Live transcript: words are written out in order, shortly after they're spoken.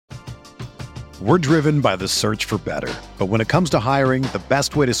We're driven by the search for better. But when it comes to hiring, the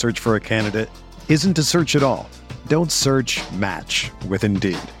best way to search for a candidate isn't to search at all. Don't search, match with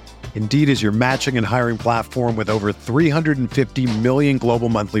Indeed. Indeed is your matching and hiring platform with over 350 million global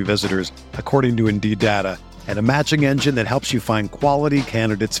monthly visitors, according to Indeed data, and a matching engine that helps you find quality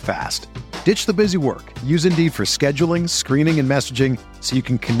candidates fast. Ditch the busy work. Use Indeed for scheduling, screening, and messaging so you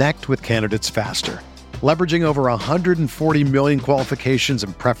can connect with candidates faster. Leveraging over 140 million qualifications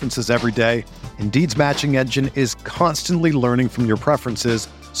and preferences every day, Indeed's matching engine is constantly learning from your preferences,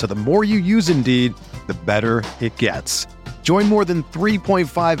 so the more you use Indeed, the better it gets. Join more than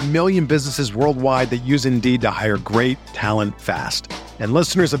 3.5 million businesses worldwide that use Indeed to hire great talent fast. And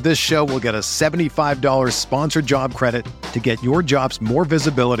listeners of this show will get a $75 sponsored job credit to get your jobs more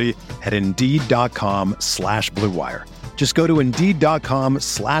visibility at Indeed.com/Blue Wire. Just go to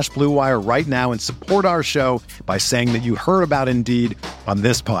Indeed.com/Blue Wire right now and support our show by saying that you heard about Indeed on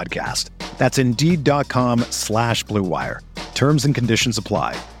this podcast. That's Indeed.com/Blue Wire. Terms and conditions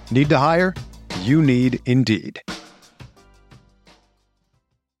apply. Need to hire? You need Indeed.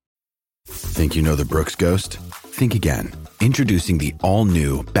 Think you know the Brooks Ghost? Think again. Introducing the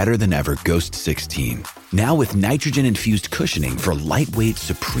all-new, better-than-ever Ghost 16. Now with nitrogen-infused cushioning for lightweight,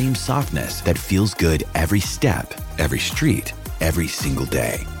 supreme softness that feels good every step, every street, every single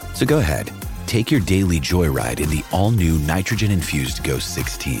day. So go ahead, take your daily joyride in the all-new nitrogen-infused Ghost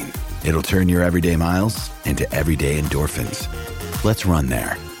 16. It'll turn your everyday miles into everyday endorphins. Let's run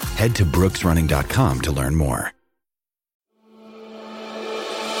there. Head to brooksrunning.com to learn more.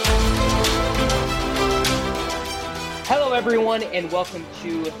 Hello, everyone, and welcome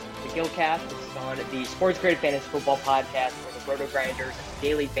to the Gillcast. This is on the Sports Grid Fantasy Football Podcast for the Roto Grinders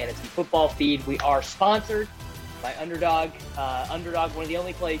Daily Fantasy Football Feed. We are sponsored by Underdog. Underdog, one of the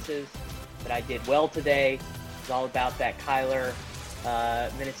only places that I did well today. It's all about that Kyler,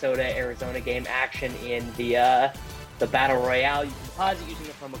 Minnesota-Arizona game action in the Battle Royale. You can deposit using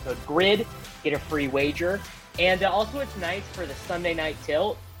the promo code GRID, get a free wager. And also, it's nice for the Sunday night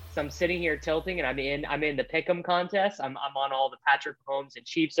tilt. So I'm sitting here tilting, and I'm in the Pick'em contest. I'm on all the Patrick Mahomes and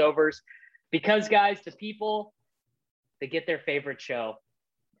Chiefs overs because, guys, the people that get their favorite show.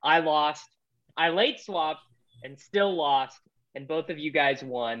 I lost. I late swapped and still lost, and both of you guys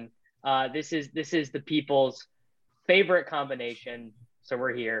won. This is the people's favorite combination. So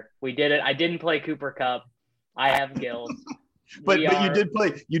we're here. We did it. I didn't play Cooper Kupp. I have Gills. But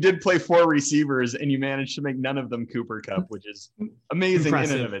you did play four receivers, and you managed to make none of them Cooper Kupp, which is amazing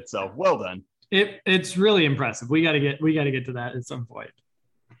impressive. In and of itself. Well done. It's really impressive. We got to get to that at some point.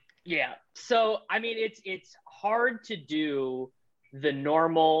 Yeah. So I mean, it's hard to do the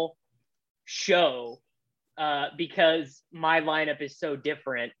normal show because my lineup is so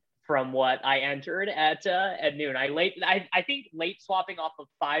different from what I entered at noon. I think late swapping off of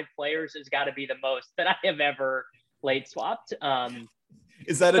 5 players has got to be the most that I have ever late swapped.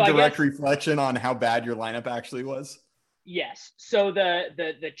 Is that a direct reflection on how bad your lineup actually was? Yes. So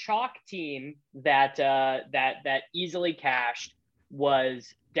the chalk team that easily cashed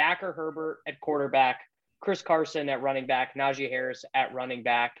was Dak or Herbert at quarterback, Chris Carson at running back, Najee Harris at running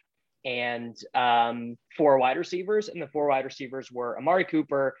back, and 4 wide receivers. And the 4 wide receivers were Amari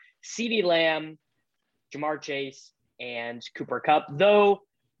Cooper, CeeDee Lamb, Jamar Chase, and Cooper Kupp. Though,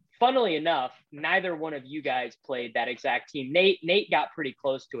 funnily enough, neither one of you guys played that exact team. Nate got pretty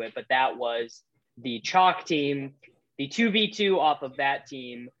close to it, but that was the chalk team. The 2v2 off of that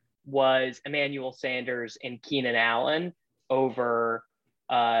team was Emmanuel Sanders and Keenan Allen over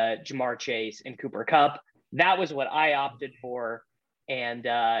Jamar Chase and Cooper Kupp. That was what I opted for, and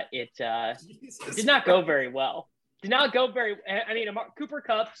it did not go very well. I mean, Cooper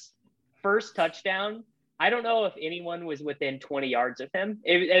Kupp's first touchdown, I don't know if anyone was within 20 yards of him.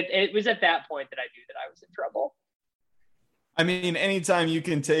 It was at that point that I knew that I was in trouble. I mean, anytime you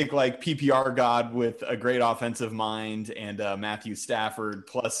can take like PPR God with a great offensive mind and Matthew Stafford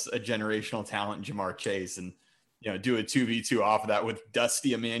plus a generational talent, Jamar Chase, and do a 2v2 off of that with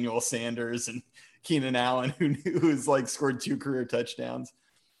Dusty Emmanuel Sanders and Keenan Allen, who's like scored 2 career touchdowns.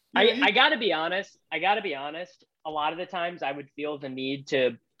 I gotta be honest. A lot of the times I would feel the need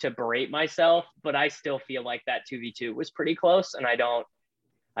to berate myself, but I still feel like that 2v2 was pretty close, and I don't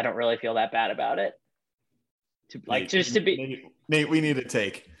really feel that bad about it. Nate, we need a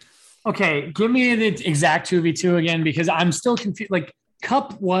take. Okay, give me the exact 2v2 again, because I'm still confused. Like,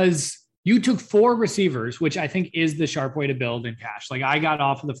 Kupp you took 4 receivers, which I think is the sharp way to build in cash. Like, I got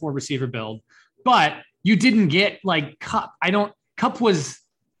off of the 4 receiver build, but you didn't get like Kupp. Kupp was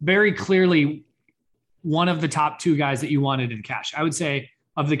very clearly one of the top 2 guys that you wanted in cash. I would say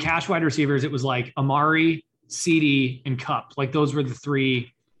of the cash wide receivers, it was like Amari, CeeDee, and Kupp. Like, those were the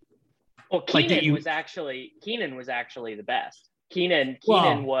 3 Well, Keenan was actually the best. Keenan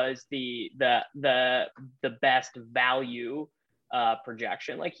was the best value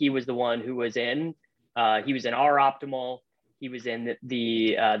projection. Like he was the one who was in our optimal. He was in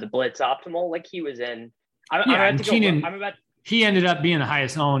the blitz optimal. Like he was in. He ended up being the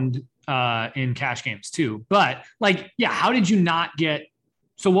highest owned in cash games too. But like, yeah, how did you not get?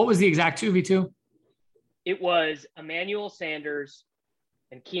 So what was the exact 2v2? It was Emmanuel Sanders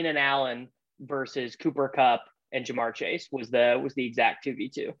and Keenan Allen versus Cooper Kupp and Jamar Chase was the exact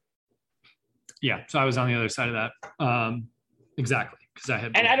 2v2. Yeah, so I was on the other side of that. Exactly, because I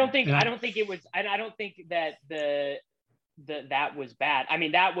had. And I don't think it was. And I don't think that that was bad. I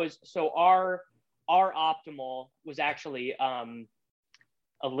mean, that was so our optimal was actually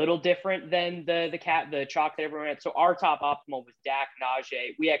a little different than the chalk that everyone had. So our top optimal was Dak,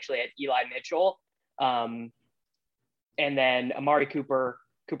 Najee. We actually had Eli Mitchell, and then Amari Cooper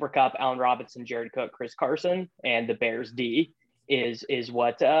Kupp, Allen Robinson, Jared Cook, Chris Carson, and the Bears D is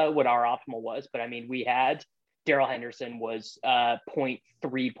what our optimal was. But I mean, we had Darrell Henderson was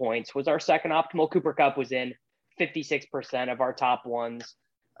 0.3 points was our second optimal. Cooper Kupp was in 56% of our top ones.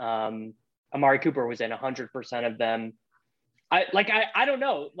 Amari Cooper was in 100% of them. I don't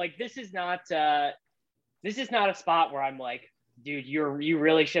know. Like this is not a spot where I'm like, dude, you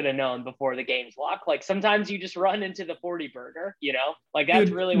really should have known before the game's locked. Like sometimes you just run into the 40 burger, you know? Like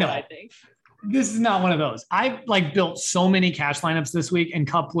that's what I think. This is not one of those. I like built so many cash lineups this week and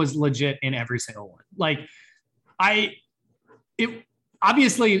Kupp was legit in every single one. Like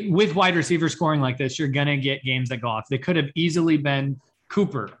obviously with wide receiver scoring like this, you're going to get games that go off. They could have easily been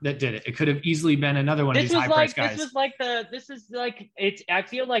Cooper that did it. It could have easily been another one of these high price guys. I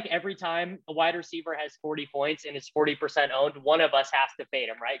feel like every time a wide receiver has 40 points and is 40% owned, one of us has to fade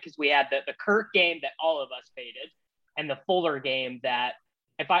him, right? Because we had the Kirk game that all of us faded and the Fuller game that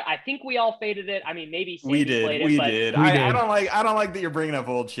I think we all faded it. I mean, maybe Sammy we did. Played it, we but did. I don't like that you're bringing up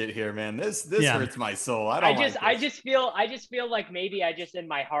old shit here, man. This hurts my soul. I just feel like maybe I just in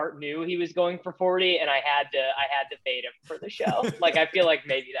my heart knew he was going for 40 and I had to fade him for the show. Like I feel like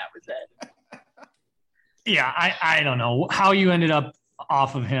maybe that was it. Yeah, I don't know how you ended up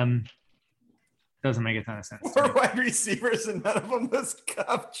off of him. Doesn't make a ton of sense. Four wide receivers and none of them was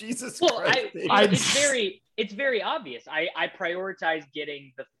Kupp. Jesus Christ. It's very obvious. I prioritize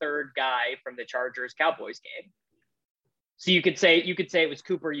getting the third guy from the Chargers Cowboys game. So you could say it was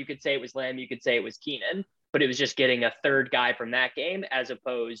Cooper, you could say it was Lamb, you could say it was Keenan, but it was just getting a third guy from that game as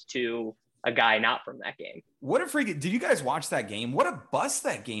opposed to a guy not from that game. What a freaking, did you guys watch that game? What a bust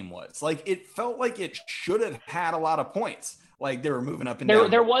that game was. Like it felt like it should have had a lot of points. Like they were moving up and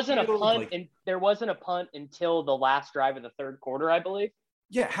down. There wasn't a punt there wasn't a punt until the last drive of the third quarter, I believe.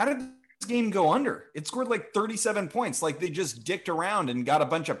 Yeah, how did this game go under? It scored like 37 points. Like they just dicked around and got a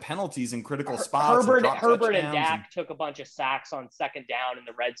bunch of penalties in critical spots. Herbert and Dak took a bunch of sacks on second down in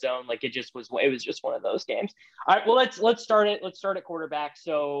the red zone. Like it was just one of those games. All right, well let's start it. Let's start at quarterback.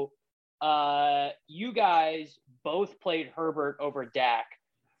 So you guys both played Herbert over Dak.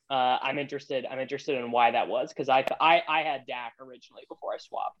 I'm interested in why that was, because I had Dak originally before I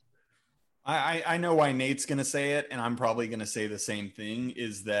swapped. I know why Nate's going to say it, and I'm probably going to say the same thing,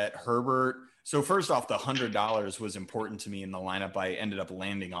 is that Herbert. So first off, the $100 was important to me in the lineup I ended up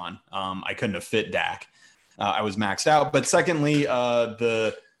landing on. I couldn't have fit Dak. I was maxed out. But secondly,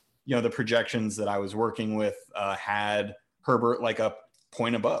 the projections that I was working with had Herbert like a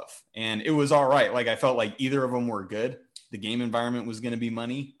point above, and it was all right. Like I felt like either of them were good. The game environment was going to be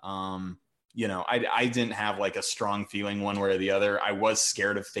money. I didn't have like a strong feeling one way or the other. I was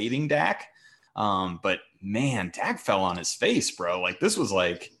scared of fading Dak. But man, Dak fell on his face, bro. Like this was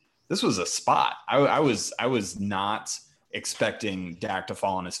a spot. I was not expecting Dak to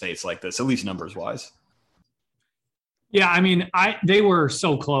fall on his face like this, at least numbers wise. Yeah. I mean, they were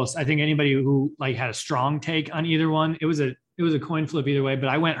so close. I think anybody who like had a strong take on either one, it was a coin flip either way, but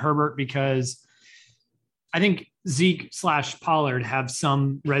I went Herbert because I think Zeke / Pollard have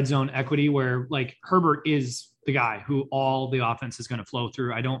some red zone equity where like Herbert is the guy who all the offense is going to flow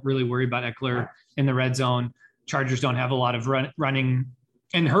through. I don't really worry about Eckler in the red zone. Chargers don't have a lot of running,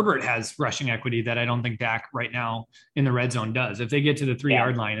 and Herbert has rushing equity that I don't think Dak right now in the red zone does. If they get to the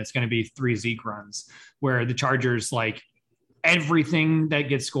 3-yard line, it's going to be 3 Zeke runs, where the Chargers, like everything that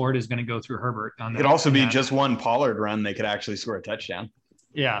gets scored is going to go through Herbert. It could also be just one Pollard run. They could actually score a touchdown.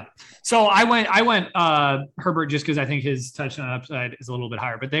 Yeah. So I went Herbert just because I think his touchdown upside is a little bit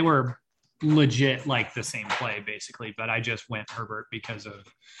higher, but they were legit like the same play basically. But I just went Herbert because of,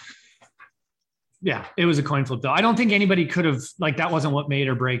 it was a coin flip though. I don't think anybody could have, like, that wasn't what made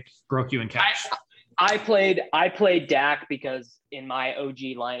or broke you in cash. I played Dak because in my OG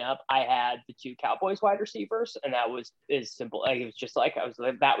lineup I had the 2 Cowboys wide receivers, and that was as simple. Like, it was just like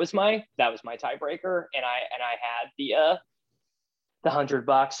that was my tiebreaker, and I had the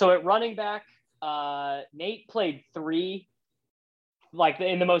 $100. So at running back, Nate played 3, like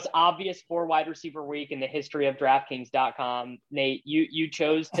in the most obvious 4 wide receiver week in the history of DraftKings.com. Nate, you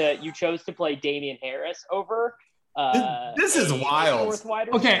chose to play Damian Harris over. This is wild.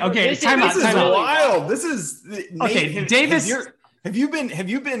 Okay. This Time is out. really wild. This is Nate, okay. Davis, have you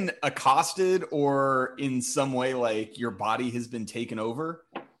been accosted or in some way like your body has been taken over?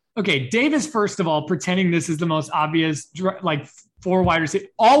 Okay, Davis. First of all, pretending this is the most obvious, like 4 wide receivers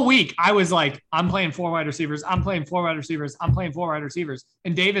all week. I was like, I'm playing 4 wide receivers. I'm playing 4 wide receivers. I'm playing 4 wide receivers.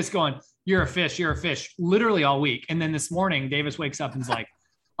 And Davis going, "You're a fish. You're a fish." Literally all week. And then this morning, Davis wakes up and's like,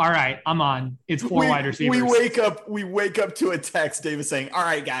 "All right, I'm on. It's 4 wide receivers." We wake up to a text, Davis saying, "All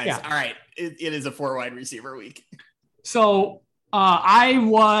right, guys. Yeah. All right, it is a 4 wide receiver week." So I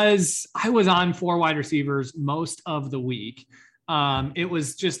was on 4 wide receivers most of the week. It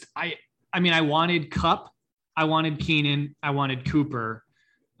was just I wanted Kupp, I wanted Keenan, I wanted Cooper,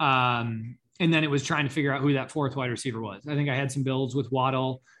 and then it was trying to figure out who that 4th wide receiver was. I think I had some builds with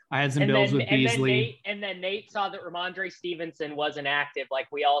Waddle. I had some builds with Beasley. And then Nate saw that Ramondre Stevenson wasn't active. Like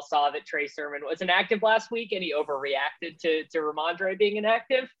we all saw that Trey Sermon wasn't active last week, and he overreacted to Ramondre being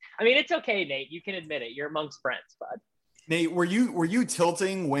inactive. I mean, it's okay, Nate. You can admit it. You're amongst friends, bud. Nate, were you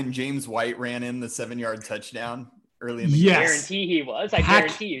tilting when James White ran in the 7-yard touchdown early in the game? Yes. I guarantee he was. I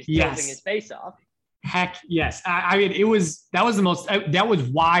guarantee he was tilting his face off. Heck yes. I mean, that was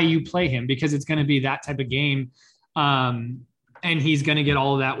why you play him, because it's going to be that type of game. And he's going to get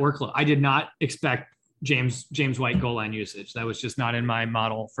all of that workload. I did not expect James White goal line usage. That was just not in my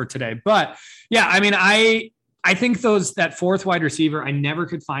model for today. But yeah, I mean, I think that 4th wide receiver, I never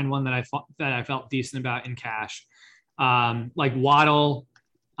could find one that I felt decent about in cash. Like Waddle,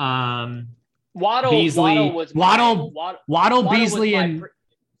 Beasley, Waddle, Beasley, and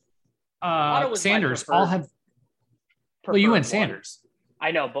Sanders all have. Well, you went Sanders. I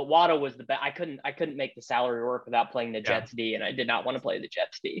know, but Waddle was the best. I couldn't make the salary work without playing the Jets D, and I did not want to play the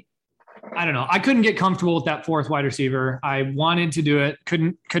Jets D. I don't know. I couldn't get comfortable with that 4th wide receiver. I wanted to do it,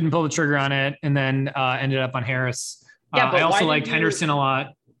 couldn't pull the trigger on it, and then ended up on Harris. Yeah, but I also liked Henderson a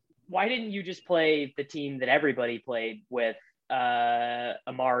lot. Why didn't you just play the team that everybody played with?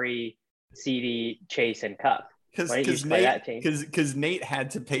 Amari, CD, Chase, and Kupp. Because Nate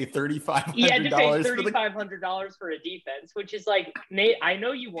had to pay $3,500. He had to pay $3,500 for a defense, which is like, Nate, I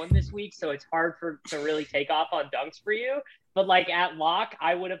know you won this week, so it's hard to really take off on dunks for you. But like at lock,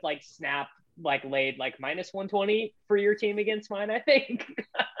 I would have like snapped, like laid like minus 120 for your team against mine, I think.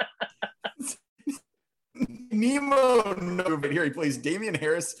 Nemo, no, but here he plays Damian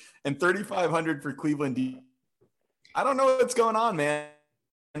Harris and $3,500 for Cleveland. I don't know what's going on, man,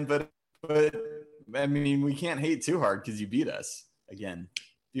 but I mean, we can't hate too hard because you beat us again.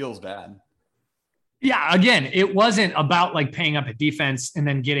 Feels bad. Yeah, again, it wasn't about like paying up at defense and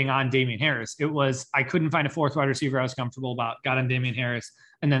then getting on Damian Harris. It was I couldn't find a 4th wide receiver I was comfortable about, got on Damian Harris,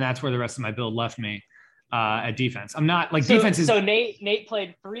 and then that's where the rest of my build left me at defense. I'm not like defense is. So Nate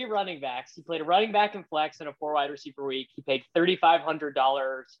played 3 running backs. He played a running back in flex in a 4 wide receiver week. He paid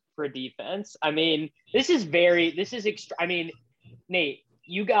 $3,500 for defense. I mean, this is extra. I mean, Nate,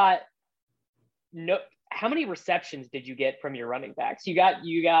 you got. No, how many receptions did you get from your running backs? You got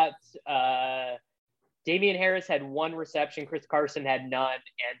Damian Harris had 1 reception, Chris Carson had none,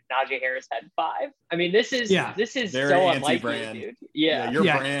 and Najee Harris had 5. I mean, this is very so unlikely, dude. Yeah, your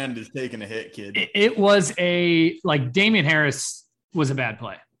brand is taking a hit, kid. It was like Damian Harris was a bad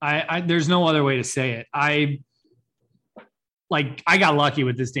play. I there's no other way to say it. I got lucky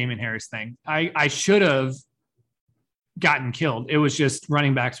with this Damian Harris thing. I should have gotten killed. It was just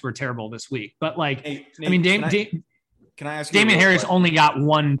running backs were terrible this week. But like, hey, Nate, can I ask you Damian Harris only got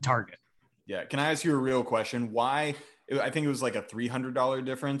 1 target. Yeah. Can I ask you a real question? Why? I think it was like a $300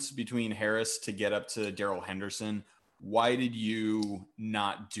 difference between Harris to get up to Darrell Henderson. Why did you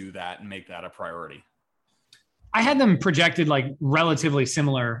not do that and make that a priority? I had them projected like relatively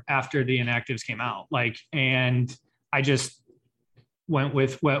similar after the inactives came out. Like, and I just went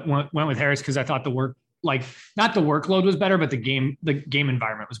with Harris because I thought not the workload was better, but the game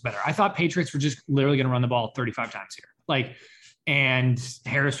environment was better. I thought Patriots were just literally going to run the ball 35 times here. And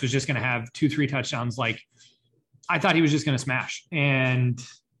Harris was just going to have 2-3 touchdowns. Like, I thought he was just going to smash. And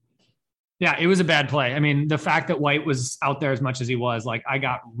yeah, it was a bad play. I mean, the fact that White was out there as much as he was, like, I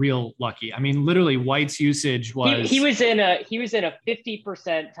got real lucky. I mean, literally White's usage was, he was in a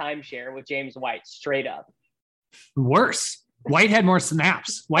 50% timeshare with James White straight up. Worse. White had more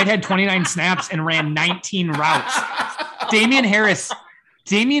snaps. White had 29 snaps and ran 19 routes. Damian Harris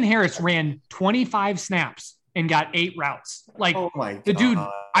ran 25 snaps and got 8 routes. Like, oh my God. The dude,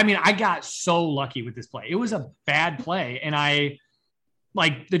 I mean, I got so lucky with this play. It was a bad play. And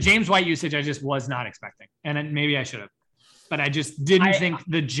the James White usage, I just was not expecting. And maybe I should have. But I just didn't think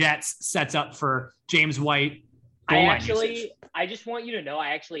the Jets sets up for James White. I just want you to know, I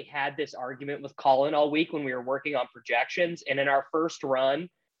actually had this argument with Colin all week when we were working on projections. And in our first run,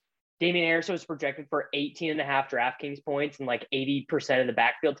 Damian Harris was projected for 18.5 DraftKings points and like 80% of the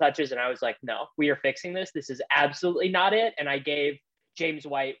backfield touches. And I was like, no, we are fixing this. This is absolutely not it. And I gave James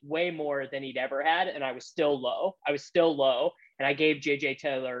White way more than he'd ever had. And I was still low. And I gave JJ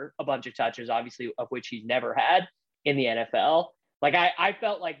Taylor a bunch of touches, obviously, of which he's never had in the NFL. Like I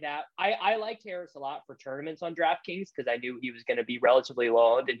felt like that. I liked Harris a lot for tournaments on DraftKings because I knew he was going to be relatively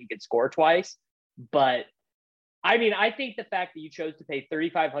low owned and he could score twice. But I mean, I think the fact that you chose to pay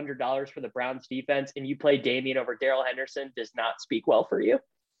 $3,500 for the Browns defense and you play Damian over Darrell Henderson does not speak well for you.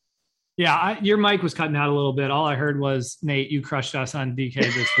 Yeah, your mic was cutting out a little bit. All I heard was, Nate, you crushed us on DK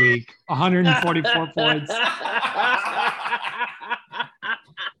this week. 144 points.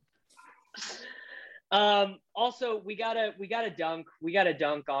 Also, we gotta dunk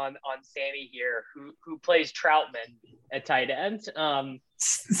on Sammy here, who plays Troutman at tight end.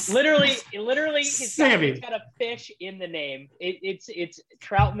 Literally, he's got a fish in the name. It's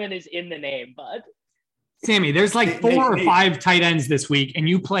Troutman is in the name, bud. Sammy, there's like 4 or 5 tight ends this week, and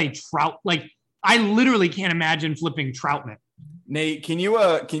you play Trout. Like, I literally can't imagine flipping Troutman. Nate, can you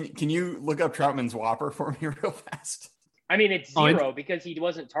look up Troutman's Whopper for me real fast? I mean, it's 0 because he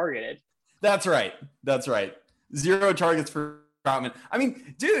wasn't targeted. That's right. 0 targets for Troutman. I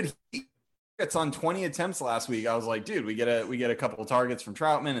mean, dude, it's on 20 attempts last week. I was like, dude, we get a couple of targets from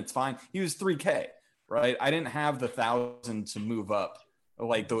Troutman. It's fine. He was 3K, right? I didn't have the 1,000 to move up.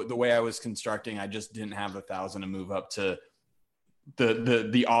 Like the way I was constructing, I just didn't have the 1,000 to move up to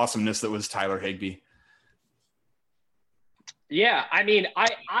the awesomeness that was Tyler Higbee. Yeah, I mean,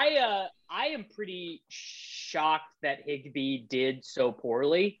 I am pretty shocked that Higbee did so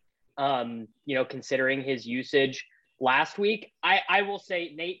poorly. Considering his usage last week. I will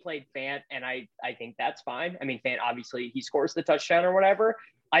say Nate played Fant, and I think that's fine. I mean, Fant, obviously, he scores the touchdown or whatever.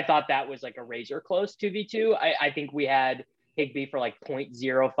 I thought that was like a razor close 2v2. I think we had Higbee for like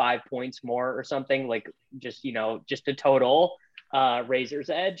 0.05 points more or something, like just a total razor's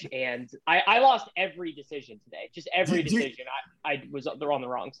edge. And I lost every decision today. Just every decision. I was on the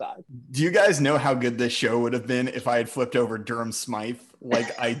wrong side. Do you guys know how good this show would have been if I had flipped over Durham Smythe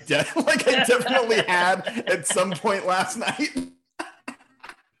like I definitely had at some point last night?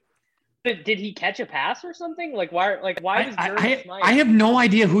 Did he catch a pass or something? Why does Durham Smythe? I have no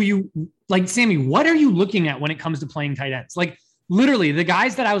idea who you like, Sammy. What are you looking at when it comes to playing tight ends? Like, literally, the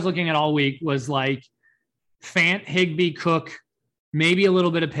guys that I was looking at all week was like Fant, Higbee, Cook, maybe a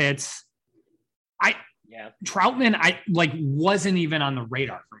little bit of Pitts. Troutman, wasn't even on the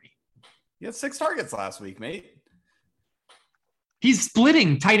radar for me. He had 6 targets last week, mate. He's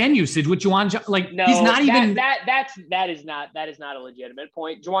splitting tight end usage with Juwan. No, he's not even. That is not a legitimate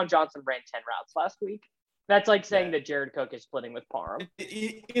point. Juwan Johnson ran 10 routes last week. That's like saying that Jared Cook is splitting with Parham.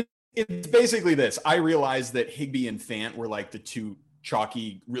 It's basically this. I realized that Higbee and Fant were like the 2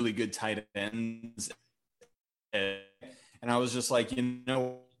 chalky, really good tight ends. And I was just like,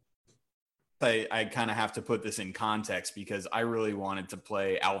 I kind of have to put this in context because I really wanted to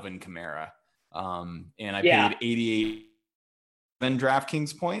play Alvin Kamara. And I paid 88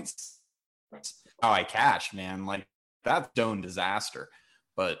 DraftKings points. How I cashed, man. Like, that's stone disaster.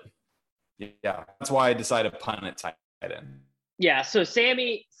 But yeah, that's why I decided to punt it tight end. Yeah, so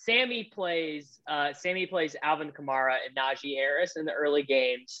Sammy plays Alvin Kamara and Najee Harris in the early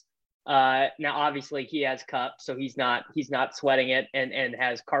games. Now obviously he has Cup, so he's not sweating it, and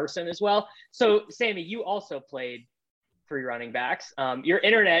has Carson as well. So Sammy, you also played 3 running backs. Your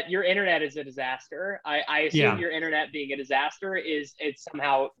internet is a disaster. I assume your internet being a disaster it's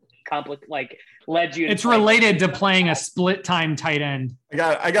somehow led you. It's related to playing a split time tight end.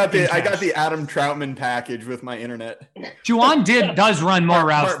 I got the Adam Troutman package with my internet. Juwan does run more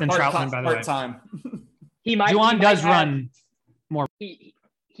routes than Troutman, by the way. Part-time. Juwan does run more.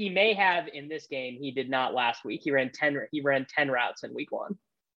 He may have in this game. He did not last week. He ran 10 routes in week 1.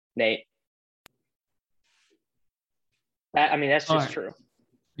 Nate. That's just true.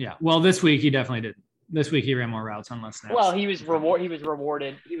 Yeah. Well, this week he definitely did. This week he ran more routes on less snaps. Well, he was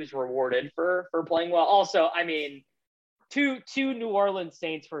rewarded for playing well. Also, I mean, two New Orleans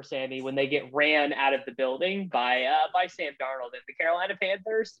Saints for Sammy when they get ran out of the building by Sam Darnold and the Carolina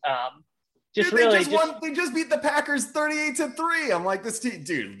Panthers. Just Dude, really, they just beat the Packers 38-3. I'm like, this team,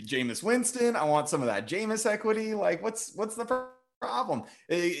 dude, Jameis Winston. I want some of that Jameis equity. Like, what's the problem?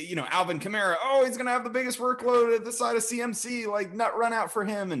 Alvin Kamara. Oh, he's gonna have the biggest workload at the side of CMC. Like, nut run out for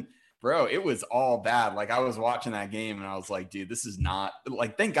him. And bro, it was all bad. Like, I was watching that game and I was like, dude, this is not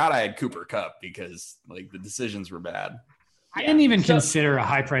like. Thank God I had Cooper Kupp because like the decisions were bad. I didn't even consider a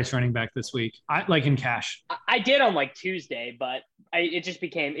high price running back this week. I like in cash. I did on like Tuesday, but it just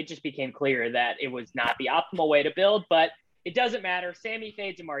became clear that it was not the optimal way to build. But it doesn't matter. Sammy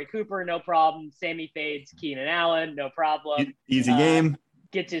fades Amari Cooper, no problem. Sammy fades Keenan Allen, no problem. Easy game.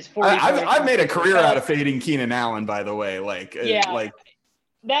 Gets his 40. I've made a career out of fading Keenan Allen, by the way.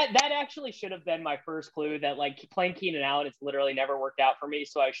 That actually should have been my first clue that like playing Keenan Allen, it's literally never worked out for me.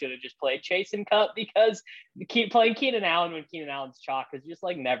 So I should have just played Chase and Cup because keep playing Keenan Allen when Keenan Allen's chalk is just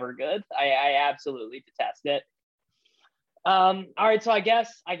like never good. I absolutely detest it. All right. So I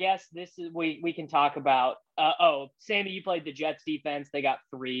guess this is, we can talk about, Sammy, you played the Jets defense. They got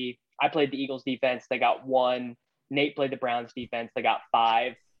 3. I played the Eagles defense. They got 1. Nate played the Browns defense. They got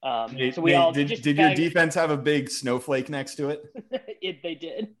 5. So we all did your defense have a big snowflake next to it? They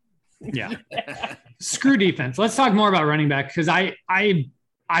did. Yeah. Screw defense. Let's talk more about running back because I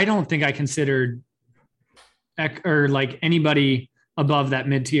don't think I considered or like anybody above that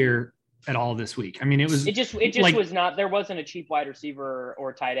mid tier at all this week. I mean, it just like, was not. There wasn't a cheap wide receiver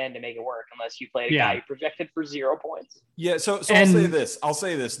or tight end to make it work unless you played a guy who projected for 0 points. Yeah. So I'll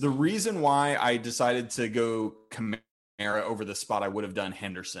say this. The reason why I decided to go Kamara over the spot I would have done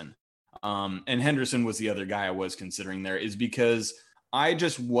Henderson. And Henderson was the other guy I was considering there is because I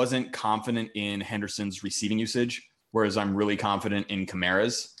just wasn't confident in Henderson's receiving usage, whereas I'm really confident in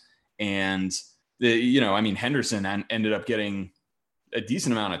Kamara's. And Henderson ended up getting a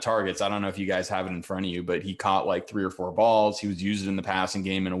decent amount of targets. I don't know if you guys have it in front of you, but he caught like 3 or 4 balls. He was used in the passing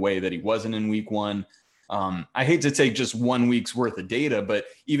game in a way that he wasn't in week 1. I hate to take just 1 week's worth of data, but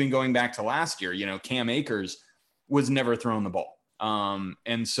even going back to last year, Cam Akers was never throwing the ball.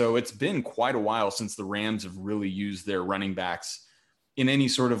 And so it's been quite a while since the Rams have really used their running backs in any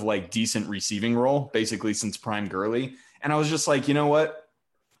sort of like decent receiving role, basically since Prime Gurley. And I was just like, you know what?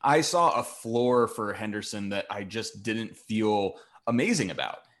 I saw a floor for Henderson that I just didn't feel amazing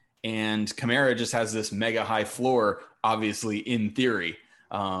about. And Kamara just has this mega high floor, obviously in theory.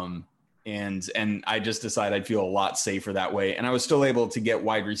 And I just decided I'd feel a lot safer that way. And I was still able to get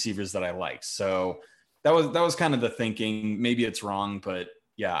wide receivers that I liked. So that was kind of the thinking. Maybe it's wrong, but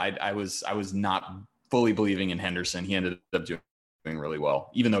yeah, I was not fully believing in Henderson. He ended up doing really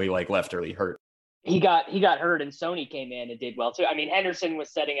well, even though he like left early hurt. He got hurt and Sony came in and did well too. I mean, Henderson was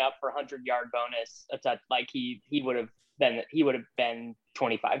setting up for 100-yard bonus. Like he would have been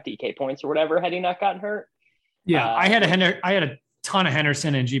 25 DK points or whatever had he not gotten hurt. Yeah, I had a ton of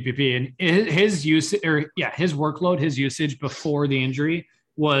Henderson in GPP, and his workload, his usage before the injury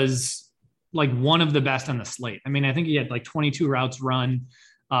was like one of the best on the slate. I mean, I think he had like 22 routes run.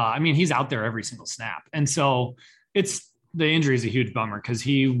 He's out there every single snap. And so the injury is a huge bummer because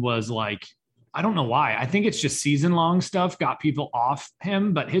he was like, I don't know why. I think it's just season long stuff got people off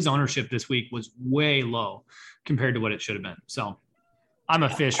him, but his ownership this week was way low compared to what it should have been. So I'm a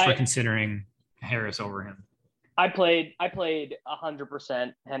fish for considering Harris over him. I played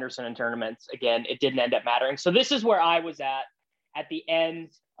 100% Henderson in tournaments. Again, it didn't end up mattering. So this is where I was at the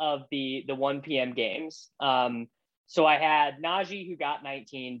end of the 1 p.m. games. So I had Najee who got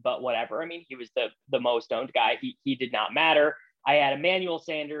 19, but whatever. I mean, he was the most owned guy. He did not matter. I had Emmanuel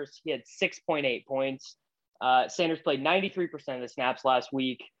Sanders. He had 6.8 points. Sanders played 93% of the snaps last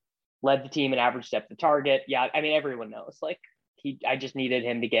week, led the team in average depth to target. Yeah, I mean, everyone knows. Like I just needed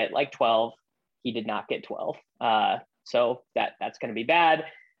him to get like 12. He did not get 12. So that's going to be bad.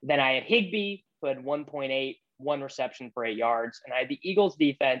 Then I had Higbee, who had 1.8, 1 reception for 8 yards. And I had the Eagles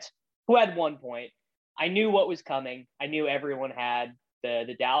defense, who had 1 point. I knew what was coming. I knew everyone had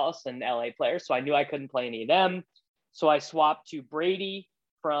the Dallas and LA players, so I knew I couldn't play any of them. So I swapped to Brady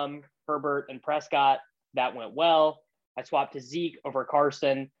from Herbert and Prescott. That went well. I swapped to Zeke over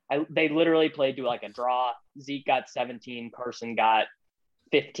Carson. They literally played to like a draw. Zeke got 17. Carson got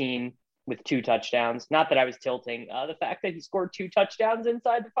 15 with 2 touchdowns. Not that I was tilting the fact that he scored 2 touchdowns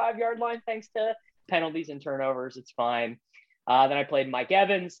inside the 5-yard line thanks to penalties and turnovers. It's fine. Then I played Mike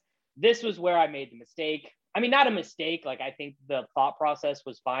Evans. This was where I made the mistake. I mean, not a mistake. Like, I think the thought process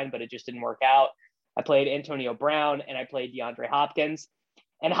was fine, but it just didn't work out. I played Antonio Brown and I played DeAndre Hopkins.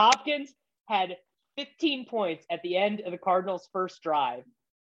 And Hopkins had 15 points at the end of the Cardinals' first drive.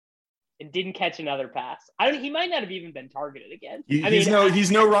 and didn't catch another pass. He might not have even been targeted again. He's no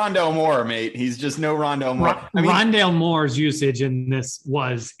Rondale Moore, mate. He's just no Rondale Moore. Rondale Moore's usage in this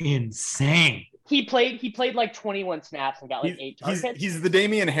was insane. He played like 21 snaps and got like 8 targets. He's the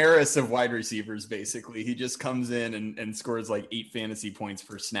Damian Harris of wide receivers, basically. He just comes in and scores like 8 fantasy points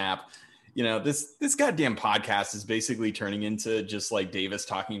per snap. You know, this goddamn podcast is basically turning into just like Davis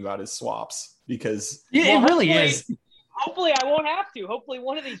talking about his swaps because it really is. Hopefully I won't have to. Hopefully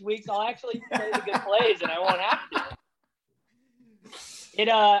one of these weeks I'll actually play the good plays and I won't have to.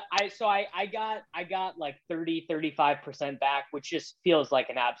 I got like 35% back, which just feels like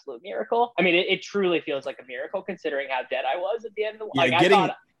an absolute miracle. I mean, it truly feels like a miracle considering how dead I was at the end of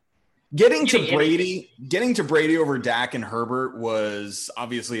the Getting to Brady over Dak and Herbert was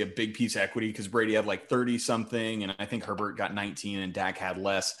obviously a big piece of equity because Brady had like 30 something and I think Herbert got 19 and Dak had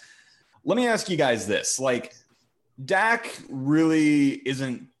less. Let me ask you guys this. Like, Dak really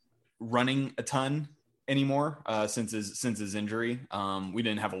isn't running a ton anymore since his injury. We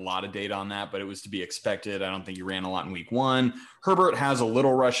didn't have a lot of data on that, but it was to be expected. I don't think he ran a lot in week 1. Herbert has a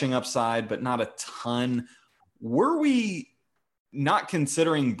little rushing upside, but not a ton. Were we not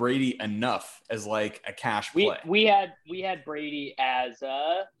considering Brady enough as like a cash play? We had Brady as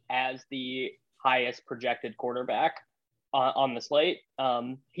the highest projected quarterback on the slate.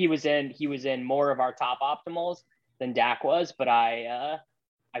 He was in more of our top optimals than Dak was, but I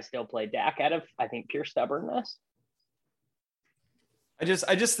still played Dak out of, I think, pure stubbornness. I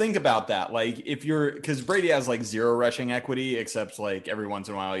just think about that. Like because Brady has like 0 rushing equity, except like every once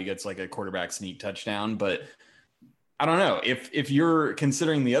in a while he gets like a quarterback sneak touchdown. But I don't know if you're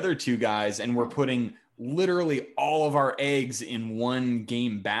considering the other 2 guys and we're putting literally all of our eggs in one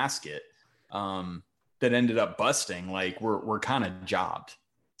game basket that ended up busting, like we're kind of jobbed.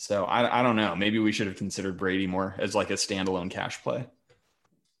 So I don't know. Maybe we should have considered Brady more as like a standalone cash play.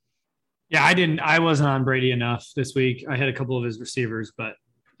 Yeah, I wasn't on Brady enough this week. I had a couple of his receivers, but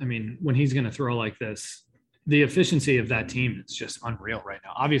I mean, when he's going to throw like this, the efficiency of that team is just unreal right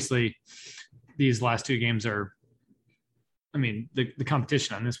now. Obviously, these last 2 games are, I mean, the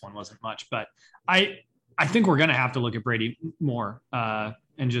competition on this one wasn't much, but I think we're going to have to look at Brady more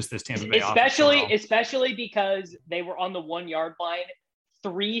and just this Tampa Bay especially because they were on the 1-yard line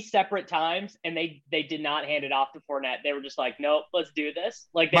 3 separate times, and they did not hand it off to Fournette. They were just like, nope, let's do this.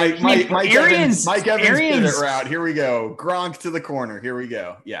 Like Mike Evans pivot route. Here we go. Gronk to the corner. Here we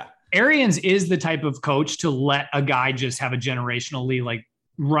go. Yeah. Arians is the type of coach to let a guy just have a generationally like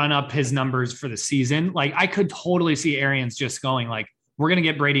run up his numbers for the season. Like I could totally see Arians just going like, we're going to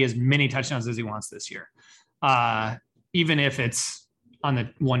get Brady as many touchdowns as he wants this year. Even if it's on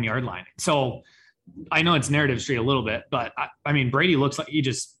the 1-yard line. So I know it's narrative street a little bit, but I mean, Brady looks like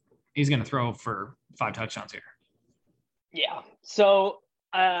he's going to throw for 5 touchdowns here. Yeah. So,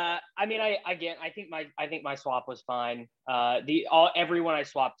 I mean, I think my swap was fine. Everyone I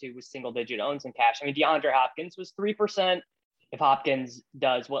swapped to was single digit owns in cash. I mean, DeAndre Hopkins was 3%. If Hopkins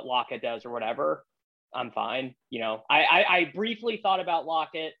does what Lockett does or whatever, I'm fine. You know, I briefly thought about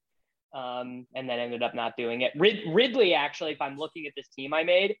Lockett, and then ended up not doing it. Ridley, actually, if I'm looking at this team I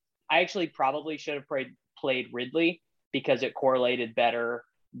made, I actually probably should have played Ridley because it correlated better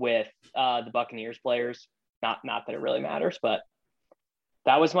with the Buccaneers players. Not that it really matters, but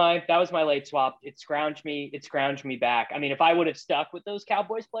that was my late swap. It scrounged me back. I mean, if I would have stuck with those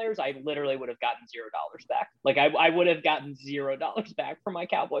Cowboys players, I literally would have gotten $0 back. Like I would have gotten $0 back from my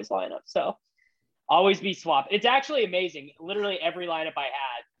Cowboys lineup. So always be swapped. It's actually amazing. Literally every lineup I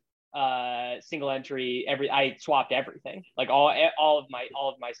had, single entry, I swapped everything. Like all of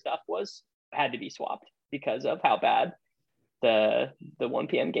my stuff had to be swapped because of how bad the 1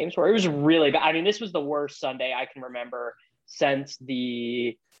 p.m. games were. It was really bad. I mean, this was the worst Sunday I can remember since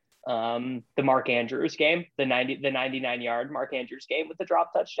the Mark Andrews game, the 99-yard Mark Andrews game with the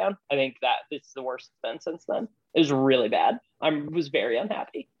drop touchdown. I think that this is the worst it's been since then. It was really bad. I was very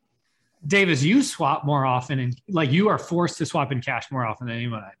unhappy. Davis, you swap more often, and like you are forced to swap in cash more often than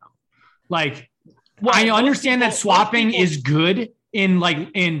anyone I know. Like, well, I understand that swapping is good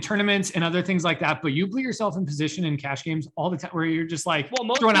in tournaments and other things like that, but you put yourself in position in cash games all the time where you're just like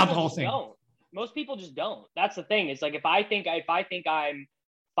throwing out the whole thing. Most people just don't. That's the thing. It's like if I think I'm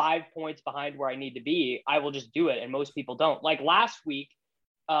 5 points behind where I need to be, I will just do it, and most people don't. Like last week,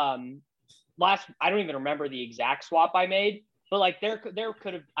 I don't even remember the exact swap I made, but like there could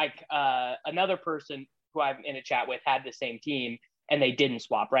have another person who I'm in a chat with had the same team and they didn't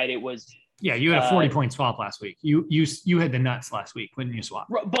swap, right? It was you had a 40-point swap last week. You had the nuts last week when you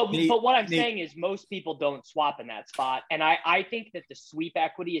swapped. But what I'm saying is most people don't swap in that spot, and I think that the sweep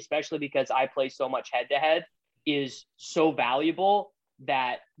equity, especially because I play so much head to head, is so valuable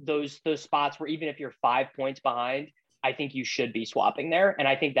that those spots where even if you're 5 points behind, I think you should be swapping there. And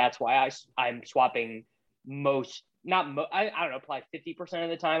I think that's why I'm swapping I don't know, probably 50% of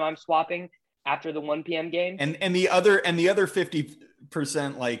the time I'm swapping after the 1 p.m. game. And the other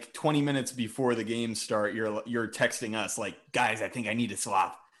 50%, like 20 minutes before the game start, you're texting us like, guys, I think I need to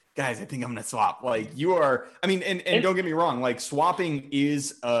swap. Guys, I think I'm going to swap. Like you are, I mean, and don't get me wrong, like swapping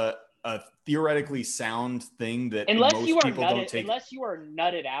is a theoretically sound thing that most people don't take. Unless you are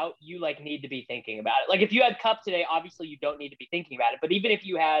nutted out, you like need to be thinking about it. Like if you had Cup today, obviously you don't need to be thinking about it. But even if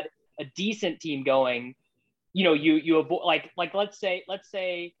you had a decent team going, you know, you avoid like let's say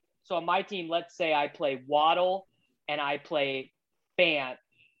so on my team, let's say I play Waddle and I play Fant,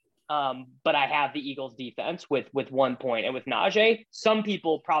 but I have the Eagles defense with 1 point and with Najee. Some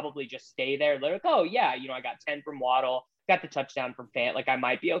people probably just stay there. They're like, oh yeah, you know, I got 10 from Waddle, got the touchdown from Fant, like I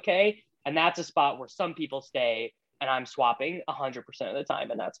might be okay. And that's a spot where some people stay, and I'm swapping 100% of the time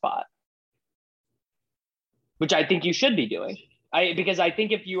in that spot, which I think you should be doing. Because I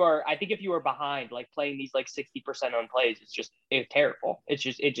think if you are behind, like playing these like 60% on plays, it's terrible. It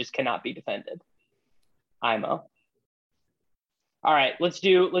just cannot be defended. IMO. All right, let's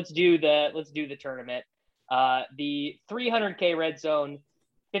do the tournament. The 300K red zone,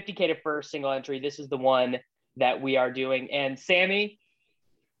 50K to first single entry. This is the one that we are doing. And Sammy,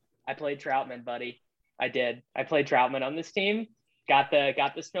 I played Troutman, buddy. I did. I played Troutman on this team. Got the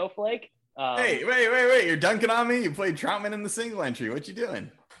snowflake. Hey, wait! You're dunking on me. You played Troutman in the single entry. What you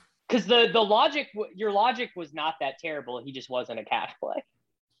doing? Because your logic was not that terrible. He just wasn't a cash play.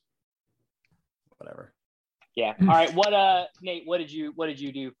 Whatever. Yeah. All right. What Nate? What did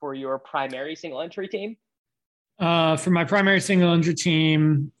you do for your primary single entry team? For my primary single entry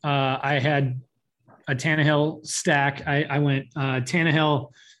team, I had a Tannehill stack. I went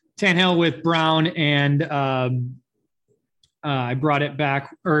Tannehill with Brown, and I brought it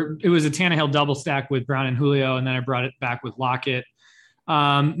back, or it was a Tannehill double stack with Brown and Julio, and then I brought it back with Lockett.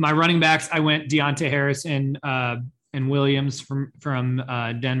 My running backs, I went Deontay Harris and Williams from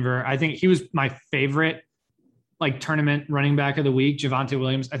Denver. I think he was my favorite like tournament running back of the week, Javonte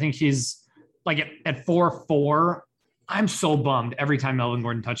Williams. I think he's like at 4.4. I'm so bummed every time Melvin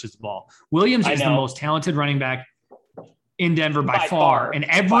Gordon touches the ball. Williams is the most talented running back in Denver by far. And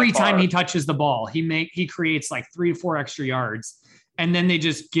every time he touches the ball, he creates like 3 or 4 extra yards. And then they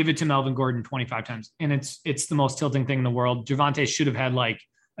just give it to Melvin Gordon 25 times. And it's the most tilting thing in the world. Javonte should have had like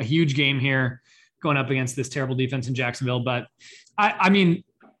a huge game here going up against this terrible defense in Jacksonville. But I mean,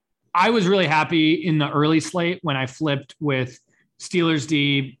 I was really happy in the early slate when I flipped with Steelers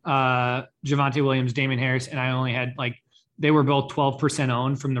D, Javonte Williams, Damon Harris, and I only had like, they were both 12%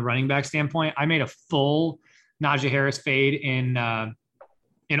 owned from the running back standpoint. I made a full Najee Harris fade in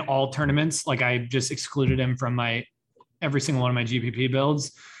all tournaments. Like I just excluded him from every single one of my GPP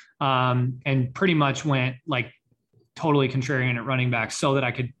builds, and pretty much went like totally contrarian at running back so that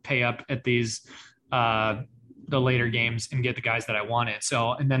I could pay up at these the later games and get the guys that I wanted.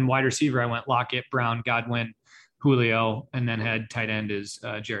 So, and then wide receiver, I went Lockett, Brown, Godwin, Julio, and then had tight end is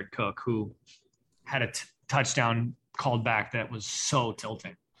Jared Cook, who had a touchdown called back that was so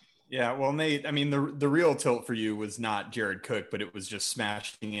tilting. Yeah, well, Nate, I mean, the real tilt for you was not Jared Cook, but it was just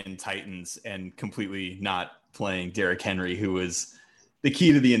smashing in Titans and completely not playing Derrick Henry, who was the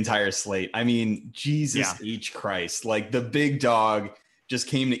key to the entire slate. I mean, Jesus H. Christ, like the big dog just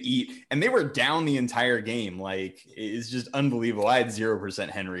came to eat, and they were down the entire game. Like, it's just unbelievable. I had 0%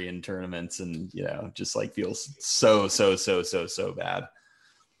 Henry in tournaments, and just like feels so bad.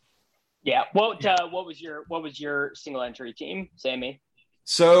 Yeah. What was your single entry team, Sammy?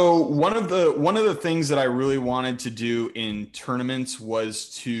 So one of the things that I really wanted to do in tournaments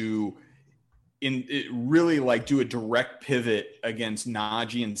was to really like do a direct pivot against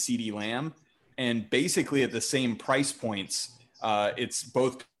Najee and CeeDee Lamb, and basically at the same price points, it's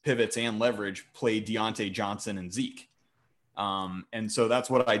both pivots and leverage, play Deontay Johnson and Zeke. And so that's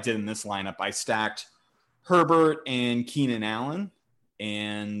what I did in this lineup. I stacked Herbert and Keenan Allen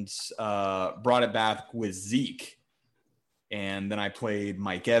and brought it back with Zeke. And then I played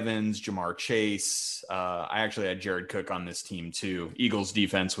Mike Evans, Jamar Chase. I actually had Jared Cook on this team too. Eagles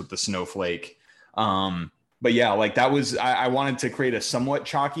defense with the snowflake. But yeah, like that was, I wanted to create a somewhat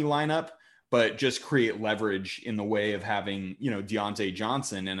chalky lineup, but just create leverage in the way of having, Deontay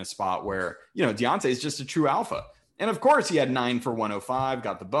Johnson in a spot where, Deontay is just a true alpha. And of course he had 9 for 105,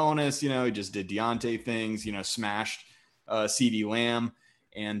 got the bonus, he just did Deontay things, smashed CeeDee Lamb.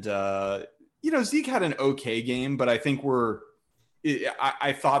 And, Zeke had an okay game, but I think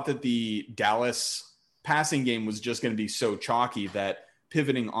I thought that the Dallas passing game was just going to be so chalky that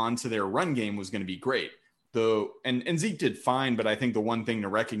pivoting onto their run game was going to be great. and Zeke did fine, but I think the one thing to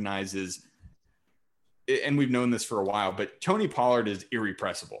recognize is, and we've known this for a while, but Tony Pollard is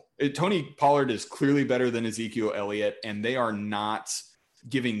irrepressible. Tony Pollard is clearly better than Ezekiel Elliott, and they are not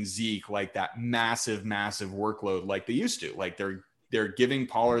giving Zeke like that massive workload like they used to. Like they're giving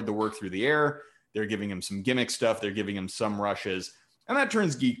Pollard the work through the air. They're giving him some gimmick stuff. They're giving him some rushes, and that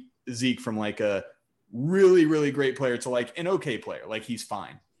turns Zeke from like a really, really great player to like an okay player. Like he's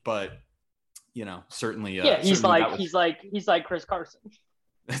fine, but certainly. He's like Chris Carson.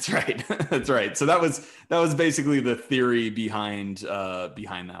 That's right. That's right. So that was basically the theory behind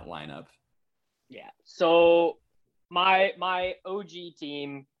that lineup. Yeah. So my OG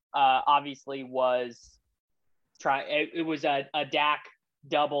team obviously was it was a Dak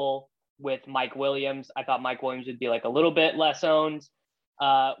double with Mike Williams. I thought Mike Williams would be like a little bit less owned.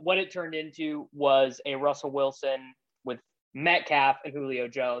 What it turned into was a Russell Wilson with Metcalf and Julio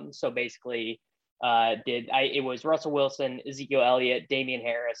Jones. So basically it was Russell Wilson, Ezekiel Elliott, Damian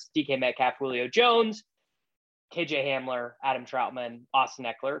Harris, DK Metcalf, Julio Jones, KJ Hamler, Adam Troutman, Austin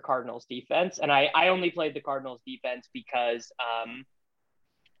Eckler, Cardinals defense. And I only played the Cardinals defense because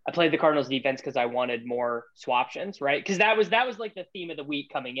I wanted more swaptions, right? Because that was like the theme of the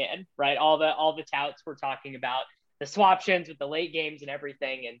week coming in, right? All the touts were talking about the swaptions with the late games and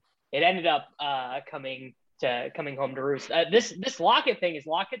everything, and it ended up coming home to roost. This Lockett thing, is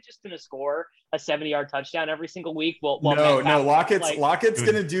Lockett just going to score a 70-yard touchdown every single week? No. Lockett's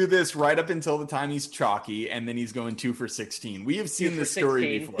going to do this right up until the time he's chalky, and then he's going 2 for 16. We have seen this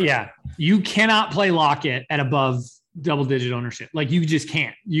story before. Yeah, you cannot play Lockett at above double-digit ownership. Like you just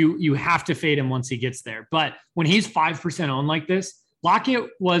can't. You have to fade him once he gets there. But when he's 5% owned like this, Lockett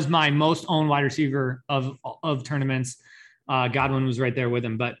was my most owned wide receiver of tournaments. Godwin was right there with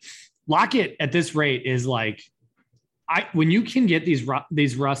him, but Lockett at this rate is like, when you can get these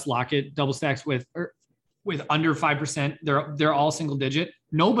Russ Lockett double stacks with under 5%, they're all single digit.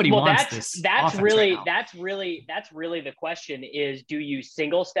 Nobody wants this. That's really the question is, do you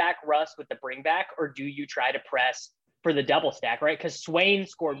single stack Russ with the bring back, or do you try to press for the double stack, right? Because Swain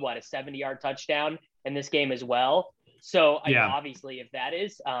scored a 70-yard touchdown in this game as well. So obviously if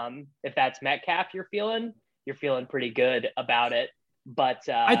that's Metcalf, you're feeling pretty good about it. But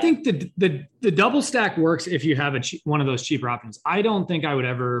I think the double stack works if you have one of those cheaper options. I don't think I would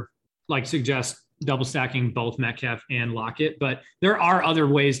ever suggest double stacking both Metcalf and Lockett, but there are other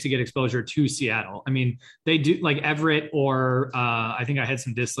ways to get exposure to Seattle. I mean, they do like Everett, or I think I had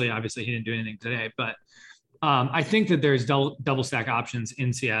some Disley. Obviously he didn't do anything today, but I think that there's double stack options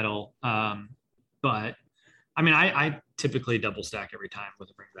in Seattle. But I mean, I typically double stack every time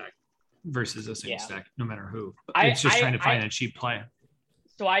with a bring back versus a single stack, no matter who. It's just trying to find a cheap play.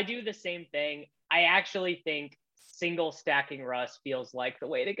 So I do the same thing. I actually think single stacking Russ feels like the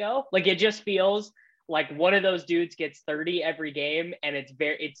way to go. Like it just feels like one of those dudes gets 30 every game, and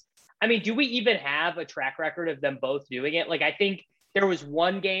do we even have a track record of them both doing it? Like I think there was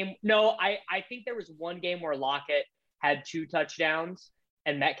one game. No, I think there was one game where Lockett had 2 touchdowns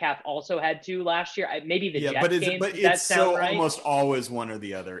and Metcalf also had 2 last year. Maybe the Jets game. But it's so right? Almost always one or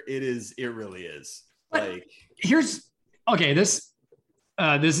the other. It really is. But this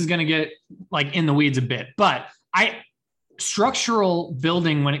is going to get in the weeds a bit, but structural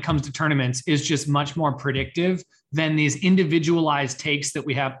building when it comes to tournaments is just much more predictive than these individualized takes that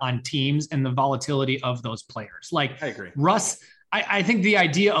we have on teams and the volatility of those players. Like I agree. Russ, I think the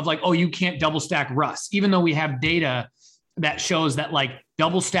idea of you can't double stack Russ, even though we have data that shows that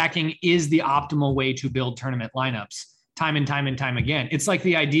double stacking is the optimal way to build tournament lineups time and time again. It's like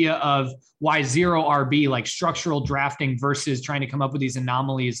the idea of why zero RB, structural drafting versus trying to come up with these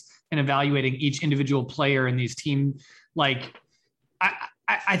anomalies and evaluating each individual player in these team.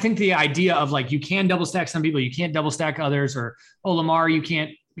 I think the idea of you can double stack some people, you can't double stack others, or Lamar, you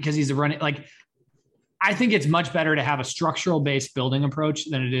can't because he's a running. I think it's much better to have a structural based building approach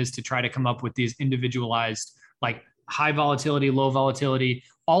than it is to try to come up with these individualized, high volatility, low volatility.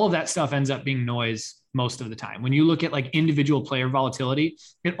 All of that stuff ends up being noise most of the time. When you look at individual player volatility,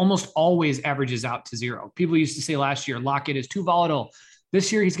 it almost always averages out to 0. People used to say last year, Lockett is too volatile.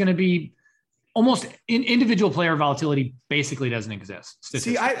 This year, he's going to be almost individual player volatility basically doesn't exist.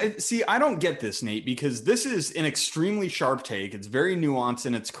 I don't get this, Nate, because this is an extremely sharp take. It's very nuanced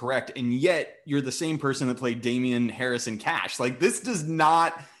and it's correct. And yet you're the same person that played Damian Harris in cash. This does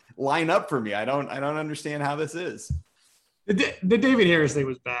not line up for me. I don't understand how this is. The David Harris thing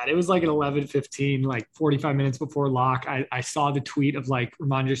was bad. It was an 11:15, 45 minutes before lock. I saw the tweet of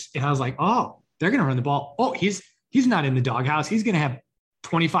Ramondre, and I was like, oh, they're going to run the ball. Oh, he's not in the doghouse. He's going to have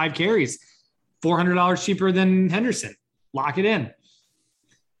 25 carries, $400 cheaper than Henderson. Lock it in.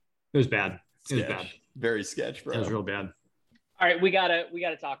 It was bad. Very sketch, bro. That was real bad. All right, we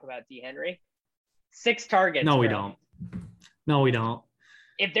gotta talk about D. Henry. 6 targets. No, we bro. don't. No, we don't.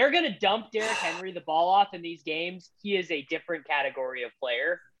 If they're gonna dump Derrick Henry the ball off in these games, he is a different category of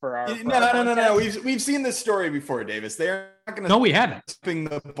player for our. No. We've seen this story before, Davis. They're not going to. No, we haven't. Spin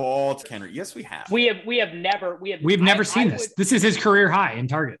the ball to Henry. Yes, we have. We've never seen this. This is his career high in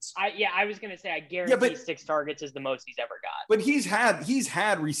targets. I was gonna say I guarantee 6 targets is the most he's ever got. But he's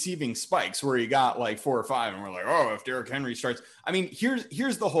had receiving spikes where he got like 4 or 5, and we're like, oh, if Derrick Henry starts. I mean,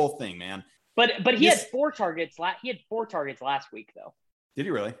 here's the whole thing, man. But he had 4 targets. He had 4 targets last week, though. Did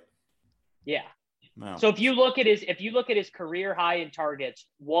he really? Yeah. Wow. So if you look at his career high in targets,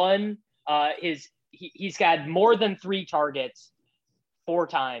 he's got more than 3 targets 4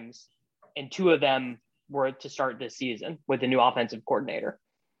 times, and 2 of them were to start this season with the new offensive coordinator.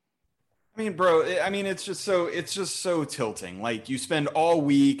 I mean, bro, it's just so tilting. Like, you spend all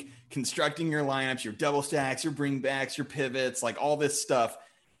week constructing your lineups, your double stacks, your bringbacks, your pivots, like all this stuff.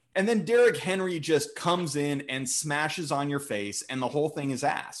 And then Derrick Henry just comes in and smashes on your face, and the whole thing is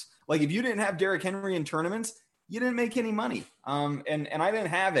ass. Like, if you didn't have Derrick Henry in tournaments, you didn't make any money. And I didn't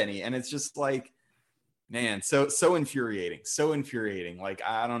have any. And it's just like, man, so infuriating. So infuriating. Like,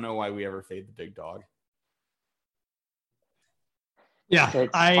 I don't know why we ever fade the big dog. Yeah.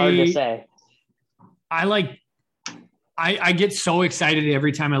 It's hard to say. I get so excited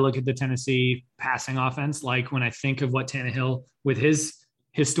every time I look at the Tennessee passing offense. Like, when I think of what Tannehill, with his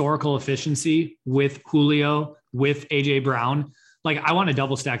historical efficiency, with Julio, with AJ Brown, like, I want to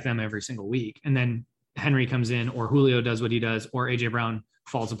double stack them every single week. And then Henry comes in, or Julio does what he does, or AJ Brown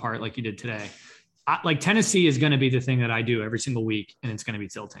falls apart like he did today. Tennessee is going to be the thing that I do every single week, and it's going to be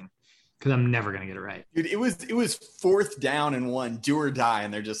tilting because I'm never going to get it right. Dude, it was 4th down and 1, do or die.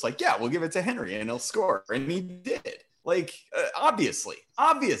 And they're just like, yeah, we'll give it to Henry and he'll score. And he did. Like, obviously,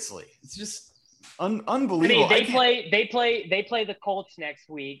 it's just unbelievable. I mean, they play the Colts next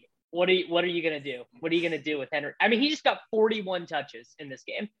week. What are you going to do? What are you going to do with Henry? I mean, he just got 41 touches in this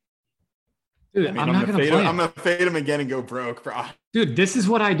game. Dude, I'm not going to play him. I'm going to fade him again and go broke, bro. Dude, this is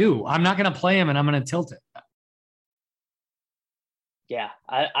what I do. I'm not going to play him, and I'm going to tilt it. Yeah,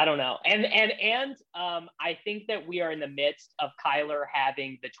 I don't know. And I think that we are in the midst of Kyler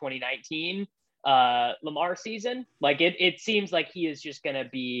having the 2019 Lamar season. Like, it seems like he is just going to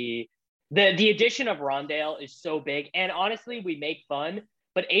be the addition of Rondale is so big. And honestly, we make fun,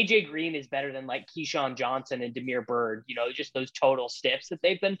 but AJ Green is better than like Keyshawn Johnson and Damiere Byrd, just those total stiffs that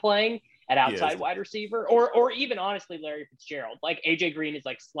they've been playing at outside wide receiver, or even honestly, Larry Fitzgerald. Like, AJ Green is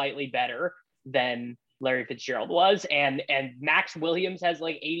like slightly better than Larry Fitzgerald was. And Max Williams has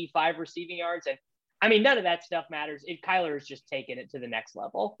like 85 receiving yards. And I mean, none of that stuff matters. Kyler is just taking it to the next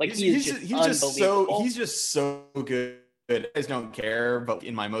level. Like, he's just so good. You guys don't care, but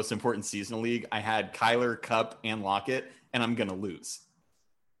in my most important seasonal league, I had Kyler, Kupp, and Lockett, and I'm gonna lose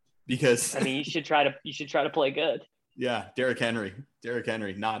because I mean, you should try to play good. Yeah, Derrick Henry,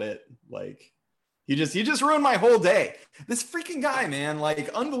 not it. Like, he just ruined my whole day. This freaking guy, man, like,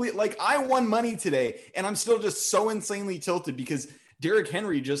 unbelievable. Like, I won money today, and I'm still just so insanely tilted because Derrick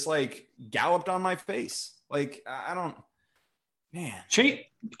Henry just like galloped on my face. Like, I don't. Man,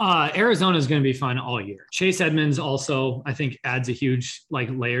 Arizona is going to be fun all year. Chase Edmonds also, I think, adds a huge like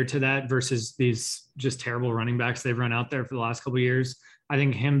layer to that versus these just terrible running backs they've run out there for the last couple of years. I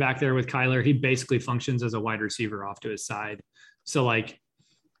think him back there with Kyler, he basically functions as a wide receiver off to his side. So like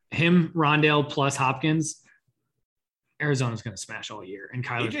him, Rondale plus Hopkins, Arizona's going to smash all year. And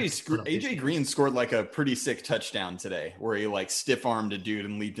Kyler, AJ Green scored like a pretty sick touchdown today where he like stiff armed a dude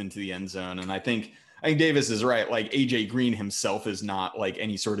and leaped into the end zone. And I think Davis is right. Like, AJ Green himself is not like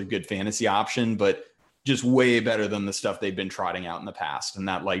any sort of good fantasy option, but just way better than the stuff they've been trotting out in the past. And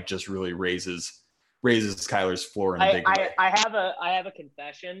that like just really raises Kyler's floor in a big way. I have a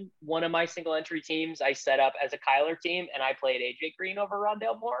confession. One of my single entry teams I set up as a Kyler team, and I played AJ Green over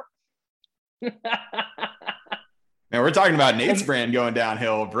Rondale Moore. Man, we're talking about Nate's brand going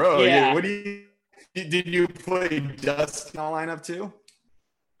downhill, bro. Yeah. Did you play Dust in the lineup too?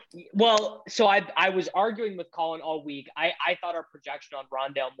 Well, so I was arguing with Colin all week. I thought our projection on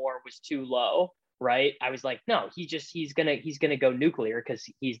Rondale Moore was too low, right? I was like, no, he's gonna go nuclear because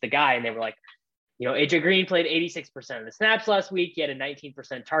he's the guy. And they were like, AJ Green played 86% of the snaps last week. He had a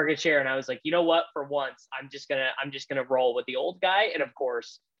 19% target share, and I was like, you know what? For once, I'm just gonna roll with the old guy. And of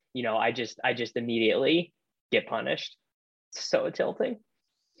course, I just immediately get punished. It's so tilting.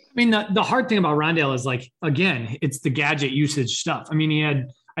 I mean, the hard thing about Rondale is like, again, it's the gadget usage stuff. I mean,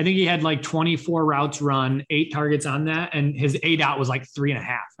 I think he had like 24 routes run, 8 targets on that, and his ADOT was like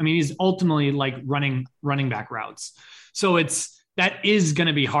 3.5. I mean, he's ultimately like running back routes. So that is going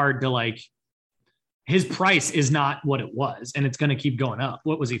to be hard to like his price is not what it was, and it's going to keep going up.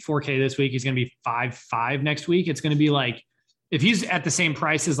 What was he, 4K this week? He's going to be 5.5 next week. It's going to be like, if he's at the same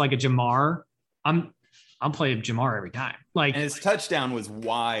price as like a Jamar, I'm playing Jamar every time. Like, and his touchdown was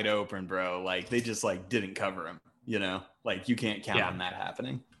wide open, bro. Like they just like didn't cover him, you know, like you can't count on that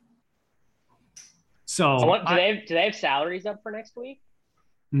happening. So do they have salaries up for next week?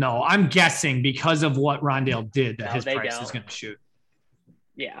 No, I'm guessing because of what Rondale did that his price don't. is going to shoot.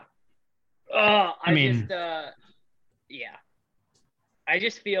 Yeah. I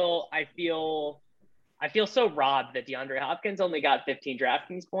feel so robbed that DeAndre Hopkins only got 15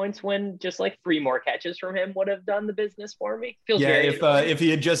 DraftKings points when just like 3 more catches from him would have done the business for me. Feels if he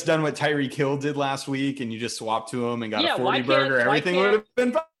had just done what Tyreek Hill did last week and you just swapped to him and got a 40 burger, everything would have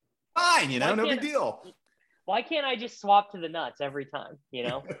been fine, you know, no big deal. Why can't I just swap to the nuts every time, you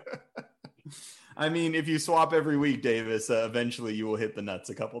know? I mean, if you swap every week, Davis, eventually you will hit the nuts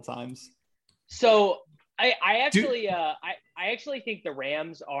a couple times. So I actually think the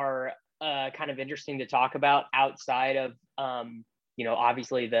Rams are kind of interesting to talk about outside of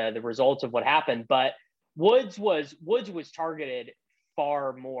obviously the results of what happened, but Woods was targeted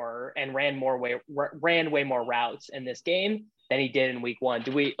far more and ran way more routes in this game than he did in week 1.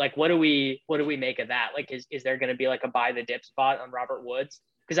 What do we make of that? Like, is there going to be like a buy the dip spot on Robert Woods?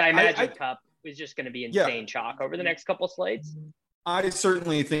 Because I imagine Kupp is just going to be insane chalk over the next couple of slates. I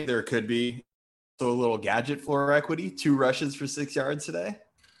certainly think there could be a little gadget floor equity, 2 rushes for 6 yards today.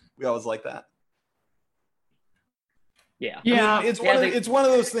 We always like that. Yeah. I mean, it's one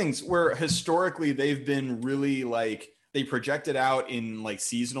of those things where historically they've been really like, they projected out in like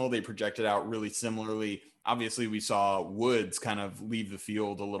seasonal, they projected out really similarly. Obviously we saw Woods kind of leave the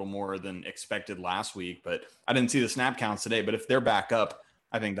field a little more than expected last week, but I didn't see the snap counts today, but if they're back up,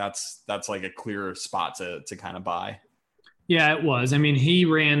 I think that's like a clear spot to kind of buy. Yeah, it was. I mean, he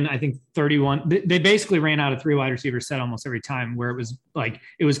ran, I think 31. They basically ran out of 3 wide receiver set almost every time, where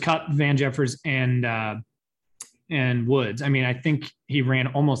it was Kupp, Van Jeffers, and Woods. I mean, I think he ran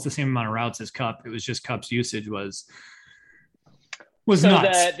almost the same amount of routes as Kupp. It was just Kupp's usage was so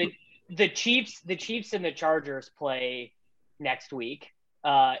nuts. The Chiefs and the Chargers play next week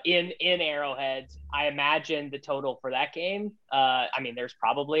in Arrowhead. I imagine the total for that game. I mean, there's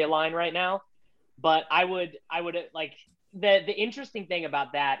probably a line right now, but I would like. The interesting thing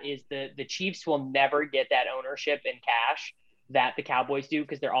about that is the Chiefs will never get that ownership in cash that the Cowboys do,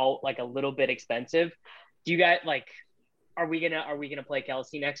 because they're all like a little bit expensive. Do you guys like, are we gonna play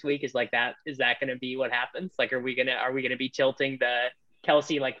Kelsey next week? Is that gonna be what happens? Like, are we gonna be tilting the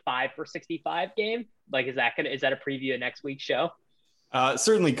Kelsey like 5 for 65 game? Like, is that a preview of next week's show?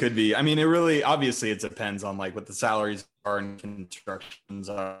 Certainly could be. I mean, it really, obviously it depends on like what the salaries are and constructions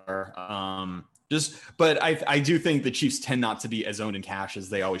are. But I do think the Chiefs tend not to be as owned in cash as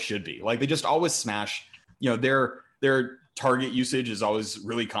they always should be. Like, they just always smash, you know, their target usage is always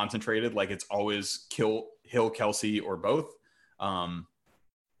really concentrated. Like, it's always Hill, Kelsey, or both. And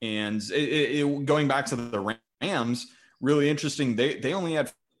going back to the Rams, really interesting. They only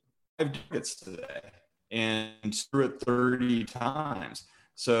had 5 targets today and threw it 30 times.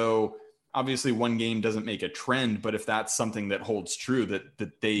 So obviously one game doesn't make a trend, but if that's something that holds true,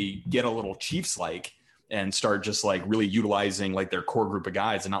 that they get a little Chiefs-like and start just like really utilizing like their core group of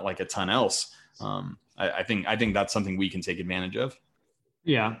guys and not like a ton else. I think that's something we can take advantage of.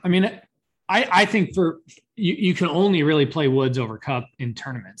 Yeah. I mean, I think for you can only really play Woods over Kupp in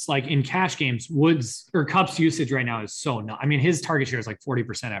tournaments. Like in cash games, Woods or Kupp's usage right now is so not. I mean, his target share is like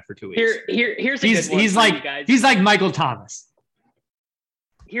 40% after 2 weeks. Here's a good one he's for like you guys. He's like Michael Thomas.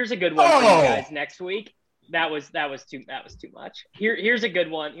 Here's a good one for you guys next week. That was too much. Here's a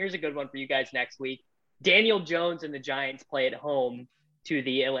good one. Here's a good one for you guys next week. Daniel Jones and the Giants play at home to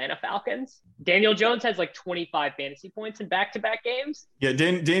the Atlanta Falcons. Daniel Jones has like 25 fantasy points in back-to-back games. Yeah,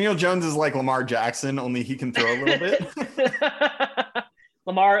 Daniel Jones is like Lamar Jackson, only he can throw a little bit.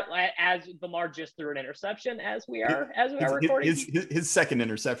 Lamar just threw an interception as we are recording. His second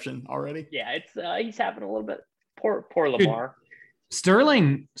interception already. Yeah, it's he's having a little bit poor Lamar.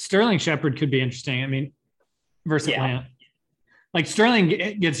 Sterling Shepard could be interesting. I mean, versus Atlanta. Like, Sterling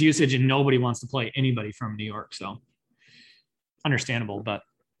gets usage and nobody wants to play anybody from New York, so understandable. But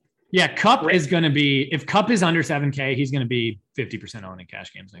yeah, Kupp is going to be, if Kupp is under 7K, he's going to be 50% owned in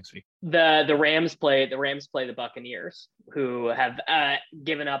cash games next week. The Rams play the Buccaneers, who have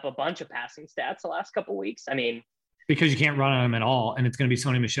given up a bunch of passing stats the last couple of weeks. I mean, because you can't run on him at all, and it's going to be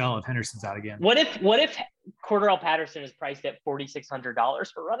Sony Michel if Henderson's out again. What if Cordarrelle Patterson is priced at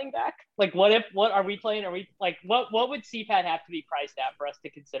 $4,600 for running back? Like, what are we playing? Are we like what would CPAT have to be priced at for us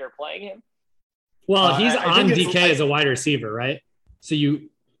to consider playing him? Well, he's on DK as a wide receiver, right? So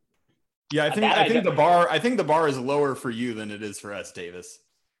Yeah, I think the bar is lower for you than it is for us, Davis.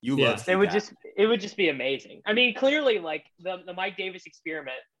 You love it would just be amazing. I mean, clearly, like the Mike Davis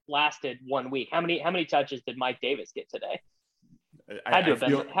experiment lasted 1 week. How many touches did Mike Davis get today? I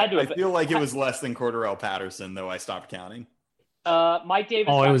feel like it was less than Cordarrelle Patterson, though I stopped counting. Mike Davis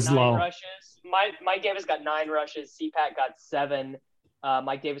got it was 9 low. rushes. Mike Davis got 9 rushes. CPAT got 7.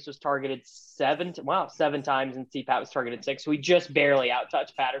 Mike Davis was targeted 7 times, and CPAT was targeted 6. So we just barely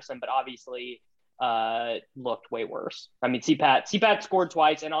outtouched Patterson, but obviously looked way worse. I mean, CPAT scored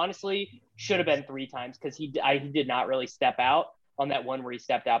twice, and honestly should have been 3 times because he did not really step out on that one where he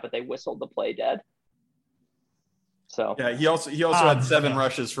stepped out, but they whistled the play dead. So yeah, he also had 7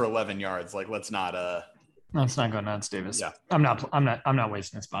 rushes for 11 yards. Like, let's not go nuts, Davis. Yeah, I'm not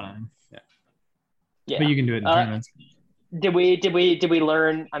wasting a spot on him. Yeah, but you can do it in tournaments. Did we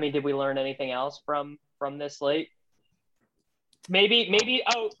learn? I mean, did we learn anything else from this slate? Maybe.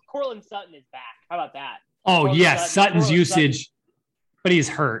 Oh, Cortland Sutton is back. How about that? Oh yes, Sutton's usage, but he's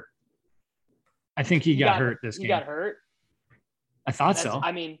hurt. I think he got hurt this game. He got hurt. I thought so.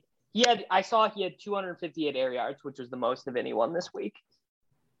 I mean, I saw he had 258 air yards, which was the most of anyone this week.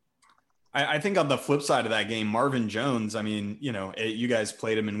 I think on the flip side of that game, Marvin Jones, I mean, you guys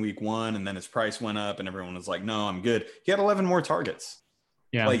played him in week 1 and then his price went up and everyone was like, no, I'm good. He had 11 more targets.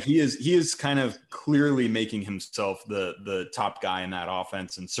 Yeah. Like he is kind of clearly making himself the top guy in that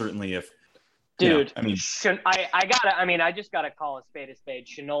offense. And certainly if, dude, I mean, I just gotta call a spade a spade.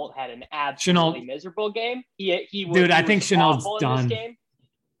 Shenault had an absolutely miserable game. I think Chenault's done.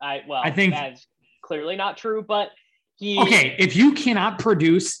 I think that's clearly not true, but if you cannot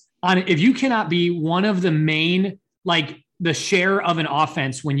produce if you cannot be one of the main, like the share of an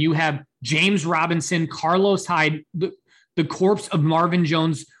offense when you have James Robinson, Carlos Hyde, the corpse of Marvin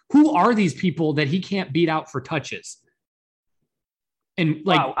Jones, who are these people that he can't beat out for touches? And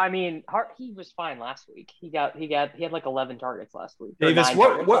I mean, he was fine last week. He had like 11 targets last week. Davis,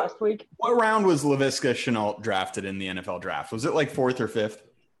 what round was Laviska Shenault drafted in the NFL draft? Was it like 4th or 5th?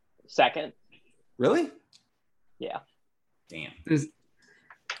 2nd. Really? Yeah. Damn.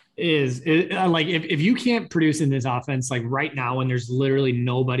 Like if you can't produce in this offense, like right now when there's literally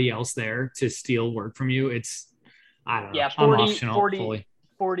nobody else there to steal work from you, I don't know. Yeah,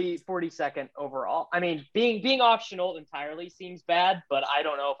 42nd overall. I mean, being off Shenault entirely seems bad, but I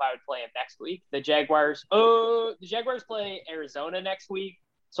don't know if I would play him next week. The Jaguars play Arizona next week,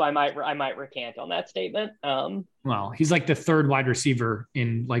 so I might recant on that statement. Well, he's like the 3rd wide receiver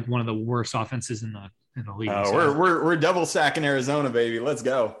in like one of the worst offenses in the league. We're double sacking Arizona, baby. Let's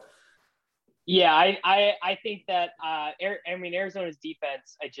go. Yeah, I think that Arizona's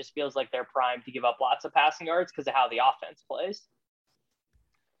defense, it just feels like they're primed to give up lots of passing yards because of how the offense plays.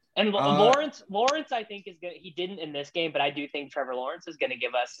 And Lawrence, I think is good. He didn't in this game, but I do think Trevor Lawrence is going to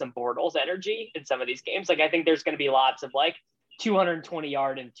give us some Bortles energy in some of these games. Like I think there's going to be lots of like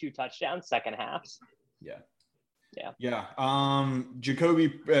 220-yard and 2 touchdowns second halves. Yeah.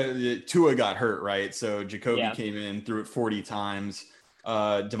 Jacoby Tua got hurt, right? So Jacoby came in, threw it 40 times.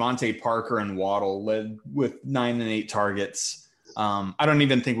 Devontae Parker and Waddle led with 9 and 8 targets. I don't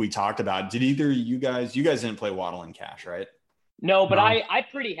even think we talked about it. Did either you guys didn't play Waddle in cash, right? No, but I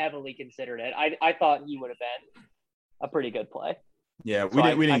pretty heavily considered it. I thought he would have been a pretty good play. Yeah, we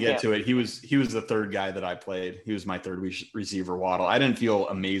didn't get to it. He was the 3rd guy that I played. He was my 3rd receiver, Waddle. I didn't feel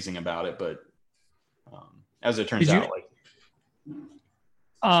amazing about it, but as it turns out,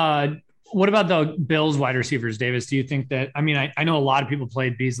 what about the Bills wide receivers, Davis? Do you think that, I mean, I know a lot of people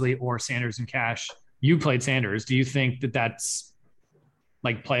played Beasley or Sanders in cash. You played Sanders. Do you think that that's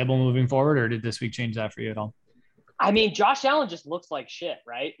like playable moving forward, or did this week change that for you at all? I mean, Josh Allen just looks like shit,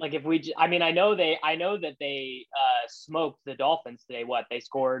 right? Like I know that they smoked the Dolphins today. What they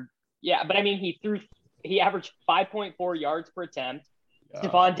scored. Yeah. But I mean, he averaged 5.4 yards per attempt.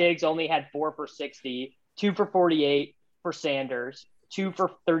 Stephon Diggs only had 4 for 60, 2 for 48 for Sanders, 2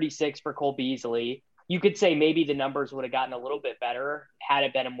 for 36 for Cole Beasley. You could say maybe the numbers would have gotten a little bit better had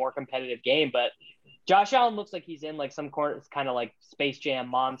it been a more competitive game, but Josh Allen looks like he's in like some kind of like Space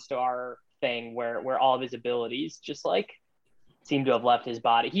Jam Monstar thing where all of his abilities just like seem to have left his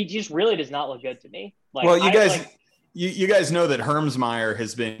body. He just really does not look good to me. Like, well, you guys know that Hermsmeyer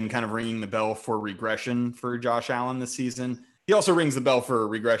has been kind of ringing the bell for regression for Josh Allen this season. He also rings the bell for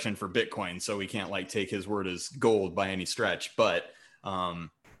regression for Bitcoin, so we can't like take his word as gold by any stretch. But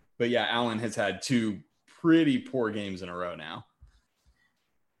yeah, Allen has had 2 pretty poor games in a row now.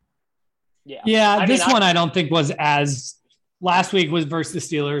 Yeah. One I don't think was as last week was versus the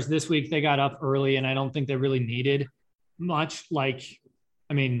Steelers. This week they got up early, and I don't think they really needed much. Like,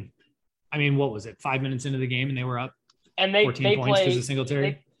 I mean, what was it? 5 minutes into the game, and they were up. And they 14 points because of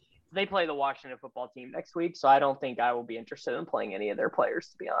Singletary. they play the Washington football team next week, so I don't think I will be interested in playing any of their players,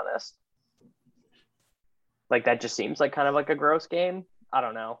 to be honest. Like, that just seems like kind of like a gross game. I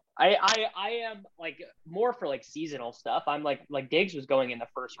don't know. I am like more for like seasonal stuff. I'm like Diggs was going in the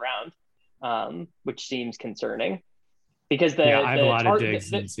first round, which seems concerning because I have a lot of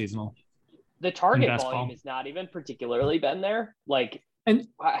Diggs in seasonal. The target volume has not even particularly been there. Like, and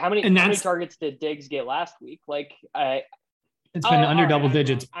how many targets did Diggs get last week? Like, it's been under double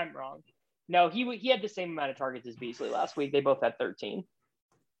digits. I'm wrong. No, he had the same amount of targets as Beasley last week. They both had 13.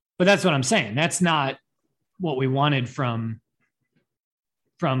 But that's what I'm saying. That's not what we wanted from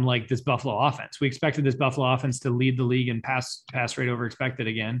like this Buffalo offense. We expected this Buffalo offense to lead the league in pass rate over expected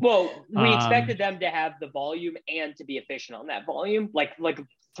again. Well, we expected them to have the volume and to be efficient on that volume, like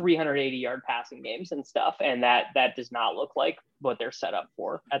 380 yard passing games and stuff. And that does not look like what they're set up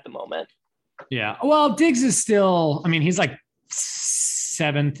for at the moment. Yeah. Well, Diggs is still, I mean, he's like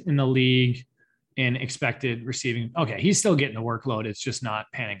 7th in the league in expected receiving. Okay. He's still getting the workload. It's just not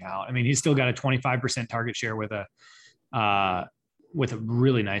panning out. I mean, he's still got a 25% target share with a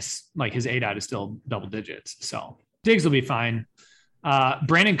really nice, like his ADOT is still double digits. So Diggs will be fine.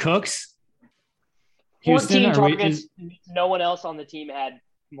 Brandon Cooks, Houston, 14 targets. No one else on the team had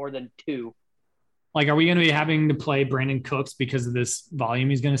more than 2. Like, are we going to be having to play Brandon Cooks because of this volume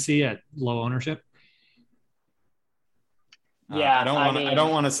he's going to see at low ownership? Yeah, I don't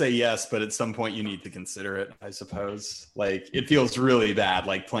want to say yes, but at some point you need to consider it, I suppose. Like, it feels really bad,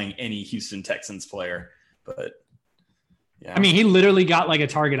 like playing any Houston Texans player, but yeah. I mean, he literally got like a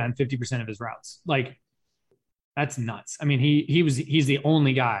target on 50% of his routes. Like, that's nuts. I mean, he's the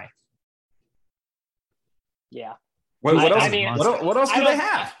only guy. Yeah. What else do they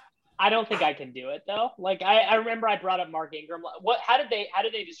have? I don't think I can do it though. Like, I remember I brought up Mark Ingram. How did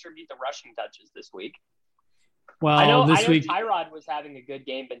they distribute the rushing touches this week? Well, I know week Tyrod was having a good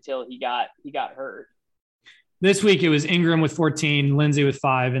game until he got hurt. This week it was Ingram with 14, Lindsey with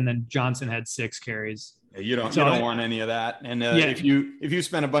 5, and then Johnson had 6 carries. Yeah, you don't want any of that. And if you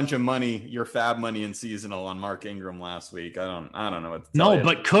spent a bunch of money, your fab money in seasonal on Mark Ingram last week, I don't know what to tell you.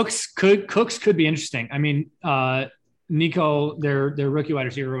 But Cooks could be interesting. I mean, Nico, their rookie wide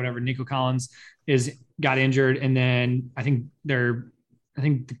receiver or whatever, Nico Collins got injured, and then I think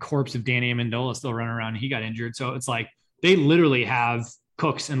the corpse of Danny Amendola still running around. He got injured, so it's like they literally have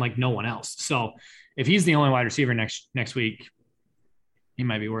Cooks and like no one else. So if he's the only wide receiver next week, he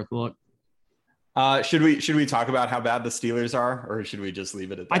might be worth a look. Should we talk about how bad the Steelers are, or should we just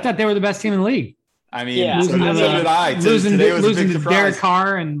leave it at that? I thought they were the best team in the league. I mean, so did I. Losing to Derek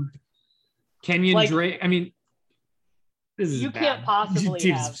Carr and Kenyon Drake. I mean, this is you bad. Can't possibly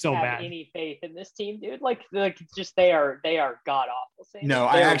have any faith in this team, dude. Like just they are god awful. No,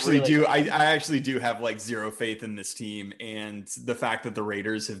 I actually do. I actually do have like zero faith in this team, and the fact that the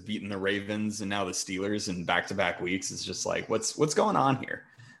Raiders have beaten the Ravens and now the Steelers in back-to-back weeks is just like, what's going on here?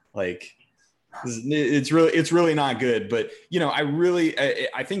 Like, it's really not good. But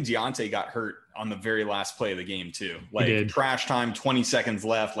I think Deontay got hurt on the very last play of the game too. Like, trash time, 20 seconds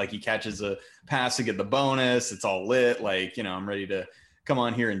left. Like, he catches a pass to get the bonus. It's all lit. Like, I'm ready to come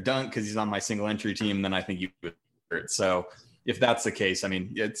on here and dunk because he's on my single entry team. And then I think he would hurt. So if that's the case, I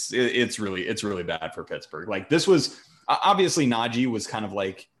mean, it's really bad for Pittsburgh. Like, this was obviously Najee was kind of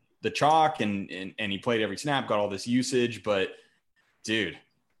like the chalk and he played every snap, got all this usage, but dude,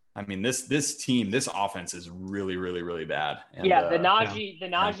 I mean, this team, this offense is really, really, really bad. And, the Najee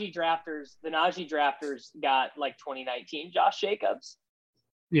drafters got like 2019 Josh Jacobs.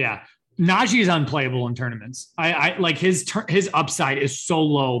 Yeah. Najee is unplayable in tournaments. I like his upside is so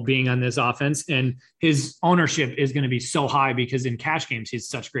low being on this offense, and his ownership is going to be so high because in cash games, he's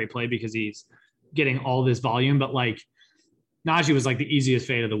such great play because he's getting all this volume. But like Najee was like the easiest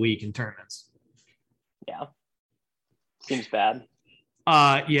fade of the week in tournaments. Yeah. Seems bad.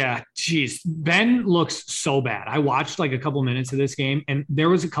 Yeah, geez. Ben looks so bad. I watched like a couple minutes of this game, and there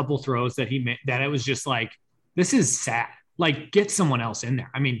was a couple throws that he made that it was just like, this is sad. Like, get someone else in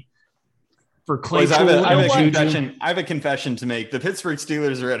there. I mean, for Claypool, I have a confession to make. The Pittsburgh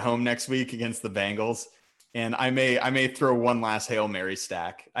Steelers are at home next week against the Bengals, and I may throw one last Hail Mary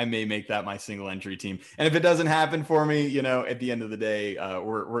stack. I may make that my single entry team. And if it doesn't happen for me, at the end of the day,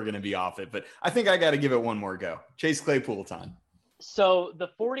 we're going to be off it. But I think I got to give it one more go. Chase Claypool time. So the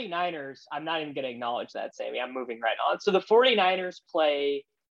 49ers, I'm not even going to acknowledge that, Sammy. I'm moving right on. So the 49ers play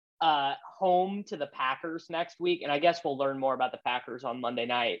home to the Packers next week, and I guess we'll learn more about the Packers on Monday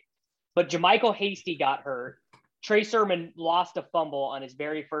night. But Jermichael Hasty got hurt. Trey Sermon lost a fumble on his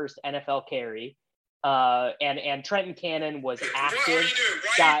very first NFL carry. And Trenton Cannon was active,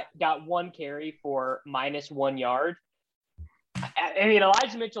 got one carry for -1 yard. I mean,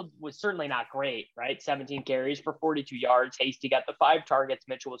 Elijah Mitchell was certainly not great, right? 17 carries for 42 yards. Hasty got the 5 targets.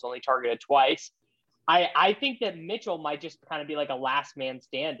 Mitchell was only targeted twice. I think that Mitchell might just kind of be like a last man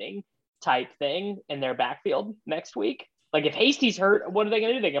standing type thing in their backfield next week. Like if Hasty's hurt, what are they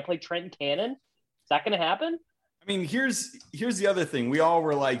going to do? They're going to play Trenton Cannon? Is that going to happen? I mean, here's the other thing. We all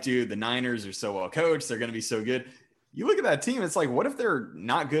were like, dude, the Niners are so well coached. They're going to be so good. You look at that team. It's like, what if they're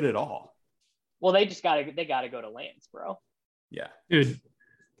not good at all? Well, they got to go to Lance, bro. Yeah, dude.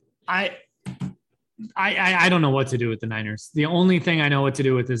 I don't know what to do with the Niners. The only thing I know what to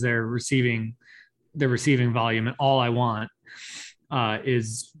do with is their receiving volume, and all I want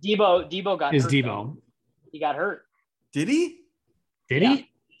is Debo got is hurt, Debo. though. He got hurt. Did he? Did he?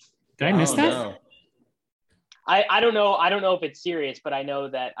 Did I miss that? No. I don't know. I don't know if it's serious, but I know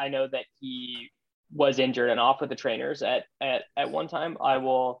that he was injured and off with the trainers at one time. I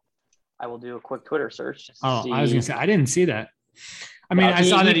will do a quick Twitter search. Just to see. I was gonna say I didn't see that. I mean, I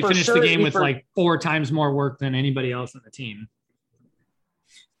saw that he finished the game with like 4 times more work than anybody else on the team.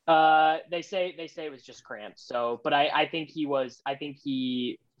 They say it was just cramps. So, but I think he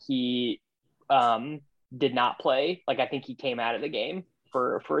did not play. Like I think he came out of the game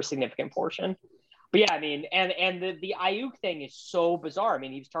for a significant portion. But yeah, I mean, and the Ayuk thing is so bizarre. I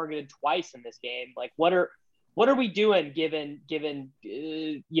mean, he was targeted twice in this game. Like, what are we doing given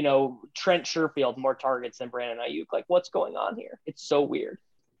Trent Sherfield more targets than Brandon Ayuk? Like, what's going on here? It's so weird.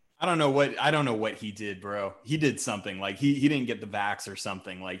 I don't know what he did, bro. He did something like he didn't get the vax or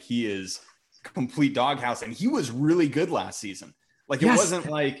something. Like he is complete doghouse, and he was really good last season. Like it wasn't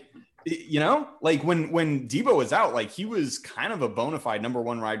like, like when Debo was out, like he was kind of a bona fide number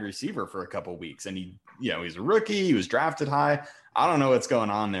 1 wide receiver for a couple of weeks, and he's a rookie. He was drafted high. I don't know what's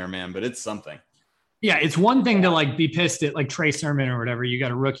going on there, man, but it's something. Yeah, it's one thing to like be pissed at like Trey Sermon or whatever. You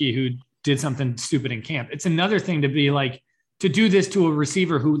got a rookie who did something stupid in camp. It's another thing to be like, to do this to a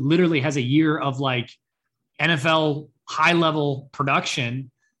receiver who literally has a year of like NFL high level production,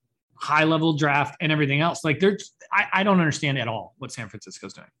 high level draft and everything else. Like I don't understand at all what San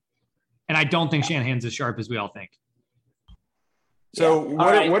Francisco's doing. And I don't think Shanahan's as sharp as we all think. So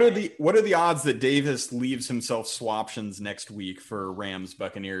what are the odds that Davis leaves himself swaptions next week for Rams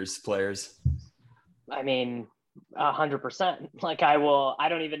Buccaneers players? I mean, 100%. Like I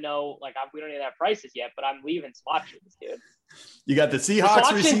don't even know. Like we don't even have prices yet, but I'm leaving swaptions, dude. You got the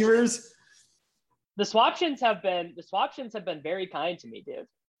Seahawks receivers. The swaptions have been very kind to me, dude.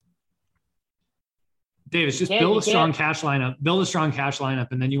 Davis, just build a strong cash lineup,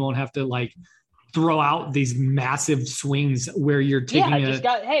 and then you won't have to like throw out these massive swings where you're taking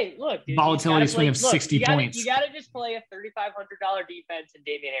volatility swing of 60 points. You got to just play a $3,500 defense and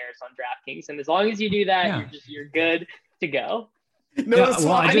Damian Harris on DraftKings, and as long as you do that, you're good to go.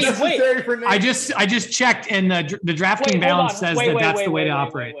 I just checked, and the DraftKings balance says that's the way to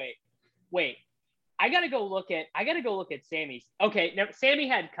operate. Wait. I gotta go look at Sammy's. Okay, now Sammy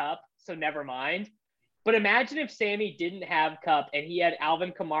had Cup, so never mind. But imagine if Sammy didn't have Cup and he had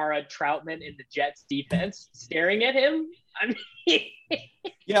Alvin Kamara, Troutman, in the Jets defense staring at him. I mean,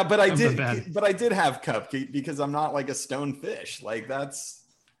 yeah, but I did have Cup because I'm not like a stone fish. Like that's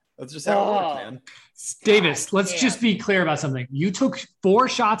just how it works, man. Davis, let's just be clear about something. You took 4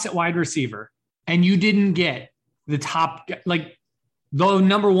 shots at wide receiver and you didn't get the top, like the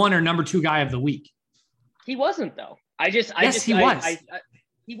number 1 or number 2 guy of the week. He wasn't though.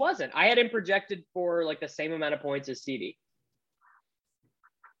 He wasn't. I had him projected for like the same amount of points as CD.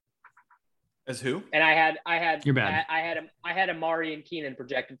 As who? And I had You're bad. I had Amari and Keenan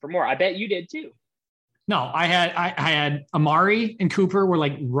projected for more. I bet you did too. No, I had Amari and Cooper were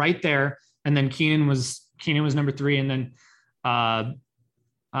like right there, and then Keenan was number 3, and then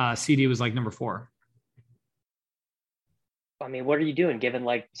CD was like number 4. I mean, what are you doing? Giving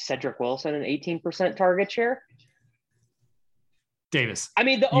like Cedric Wilson an 18% target share? Davis, I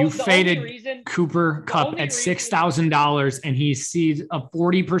mean, you faded Cooper Kupp at $6,000, and he sees a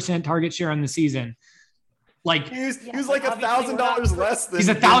 40% target share on the season. Like he was like $1,000 less than. He's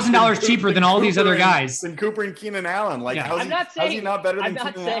 $1,000 cheaper than all these other guys. Than Cooper and Keenan Allen. Like, how's he not better than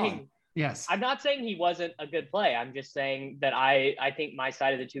Keenan Allen? Yes. I'm not saying he wasn't a good play. I'm just saying that I think my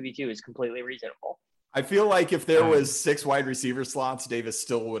side of the 2v2 is completely reasonable. I feel like if there was 6 wide receiver slots, Davis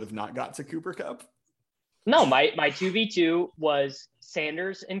still would have not got to Cooper Kupp. No, my 2v2 was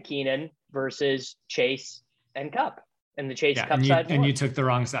Sanders and Keenan versus Chase and Kupp, and the Chase Kupp side. And you took the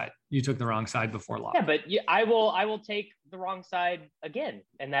wrong side. You took the wrong side before lock. Yeah, but I will take the wrong side again,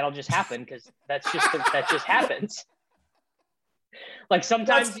 and that'll just happen because that just happens. Like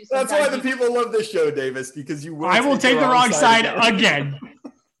sometimes that's why the people love this show, Davis, because you will. I will take the wrong side again.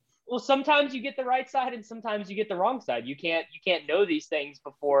 Well, sometimes you get the right side and sometimes you get the wrong side. You can't know these things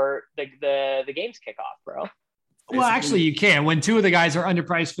before the games kick off, bro. Well, actually, you can. When two of the guys are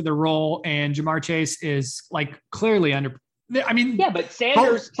underpriced for the role and Jamar Chase is like clearly under. I mean, yeah, but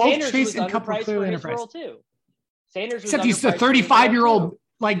Sanders Chase was and Kupp underpriced for his role too. Sanders was except he's the 35-year-old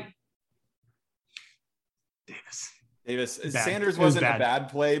like Davis. Sanders wasn't a bad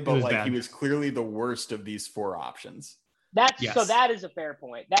play, but like he was clearly the worst of these four options. So that is a fair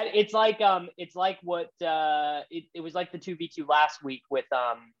point. That it's like what it was like the 2v2 last week with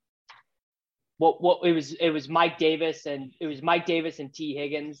what it was Mike Davis and T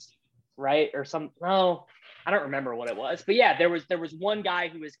Higgins, right? Or I don't remember what it was, but yeah, there was one guy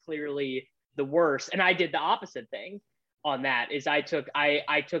who was clearly the worst, and I did the opposite thing on that. Is I took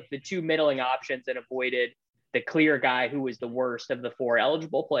the two middling options and avoided the clear guy who was the worst of the four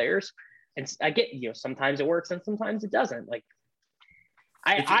eligible players. And I get, sometimes it works and sometimes it doesn't. Like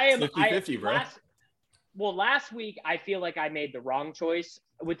I am 50-50, bro. Last week I feel like I made the wrong choice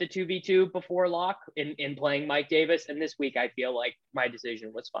with the 2v2 before lock in playing Mike Davis, and this week I feel like my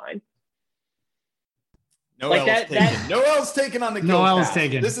decision was fine. No L's taken on the no L's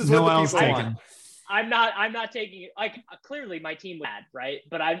taken. This is no what the L's people taken. want. I'm not taking it. Like clearly my team was bad, right?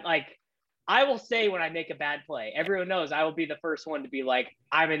 But I'm like, I will say when I make a bad play, everyone knows I will be the first one to be like,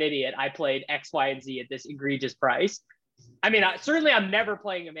 I'm an idiot. I played X, Y, and Z at this egregious price. I mean, certainly I'm never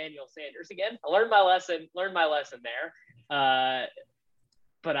playing Emmanuel Sanders again. I learned my lesson there.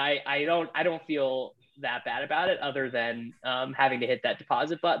 But I don't feel that bad about it, other than having to hit that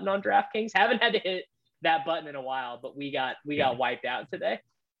deposit button on DraftKings. Haven't had to hit that button in a while, but we got wiped out today.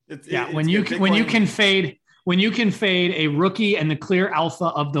 When you can fade a rookie and the clear alpha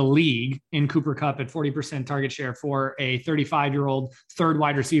of the league in Cooper Kupp at 40% target share for a 35-year-old third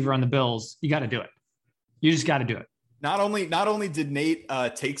wide receiver on the Bills, you got to do it. You just got to do it. Not only did Nate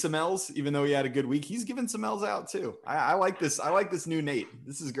take some L's, even though he had a good week, he's given some L's out too. I like this. I like this new Nate.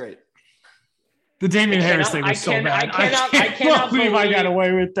 This is great. The Damian Harris thing was so bad. I cannot believe I got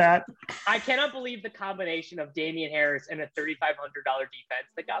away with that. I cannot believe the combination of Damian Harris and a $3,500 defense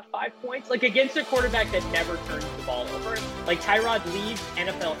that got 5 points, like against a quarterback that never turns the ball over. Like Tyrod leads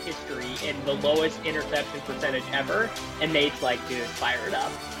NFL history in the lowest interception percentage ever, and Nate's like, dude, fire it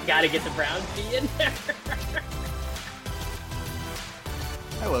up. Got to get the Browns B in there.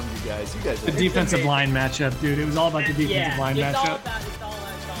 I love you guys. You guys are the defensive line matchup, dude. It was all about the defensive line matchup. It's all about the defensive line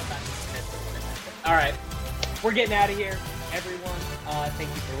matchup. All right, we're getting out of here, everyone. Thank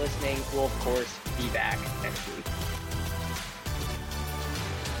you for listening. We'll of course be back next week.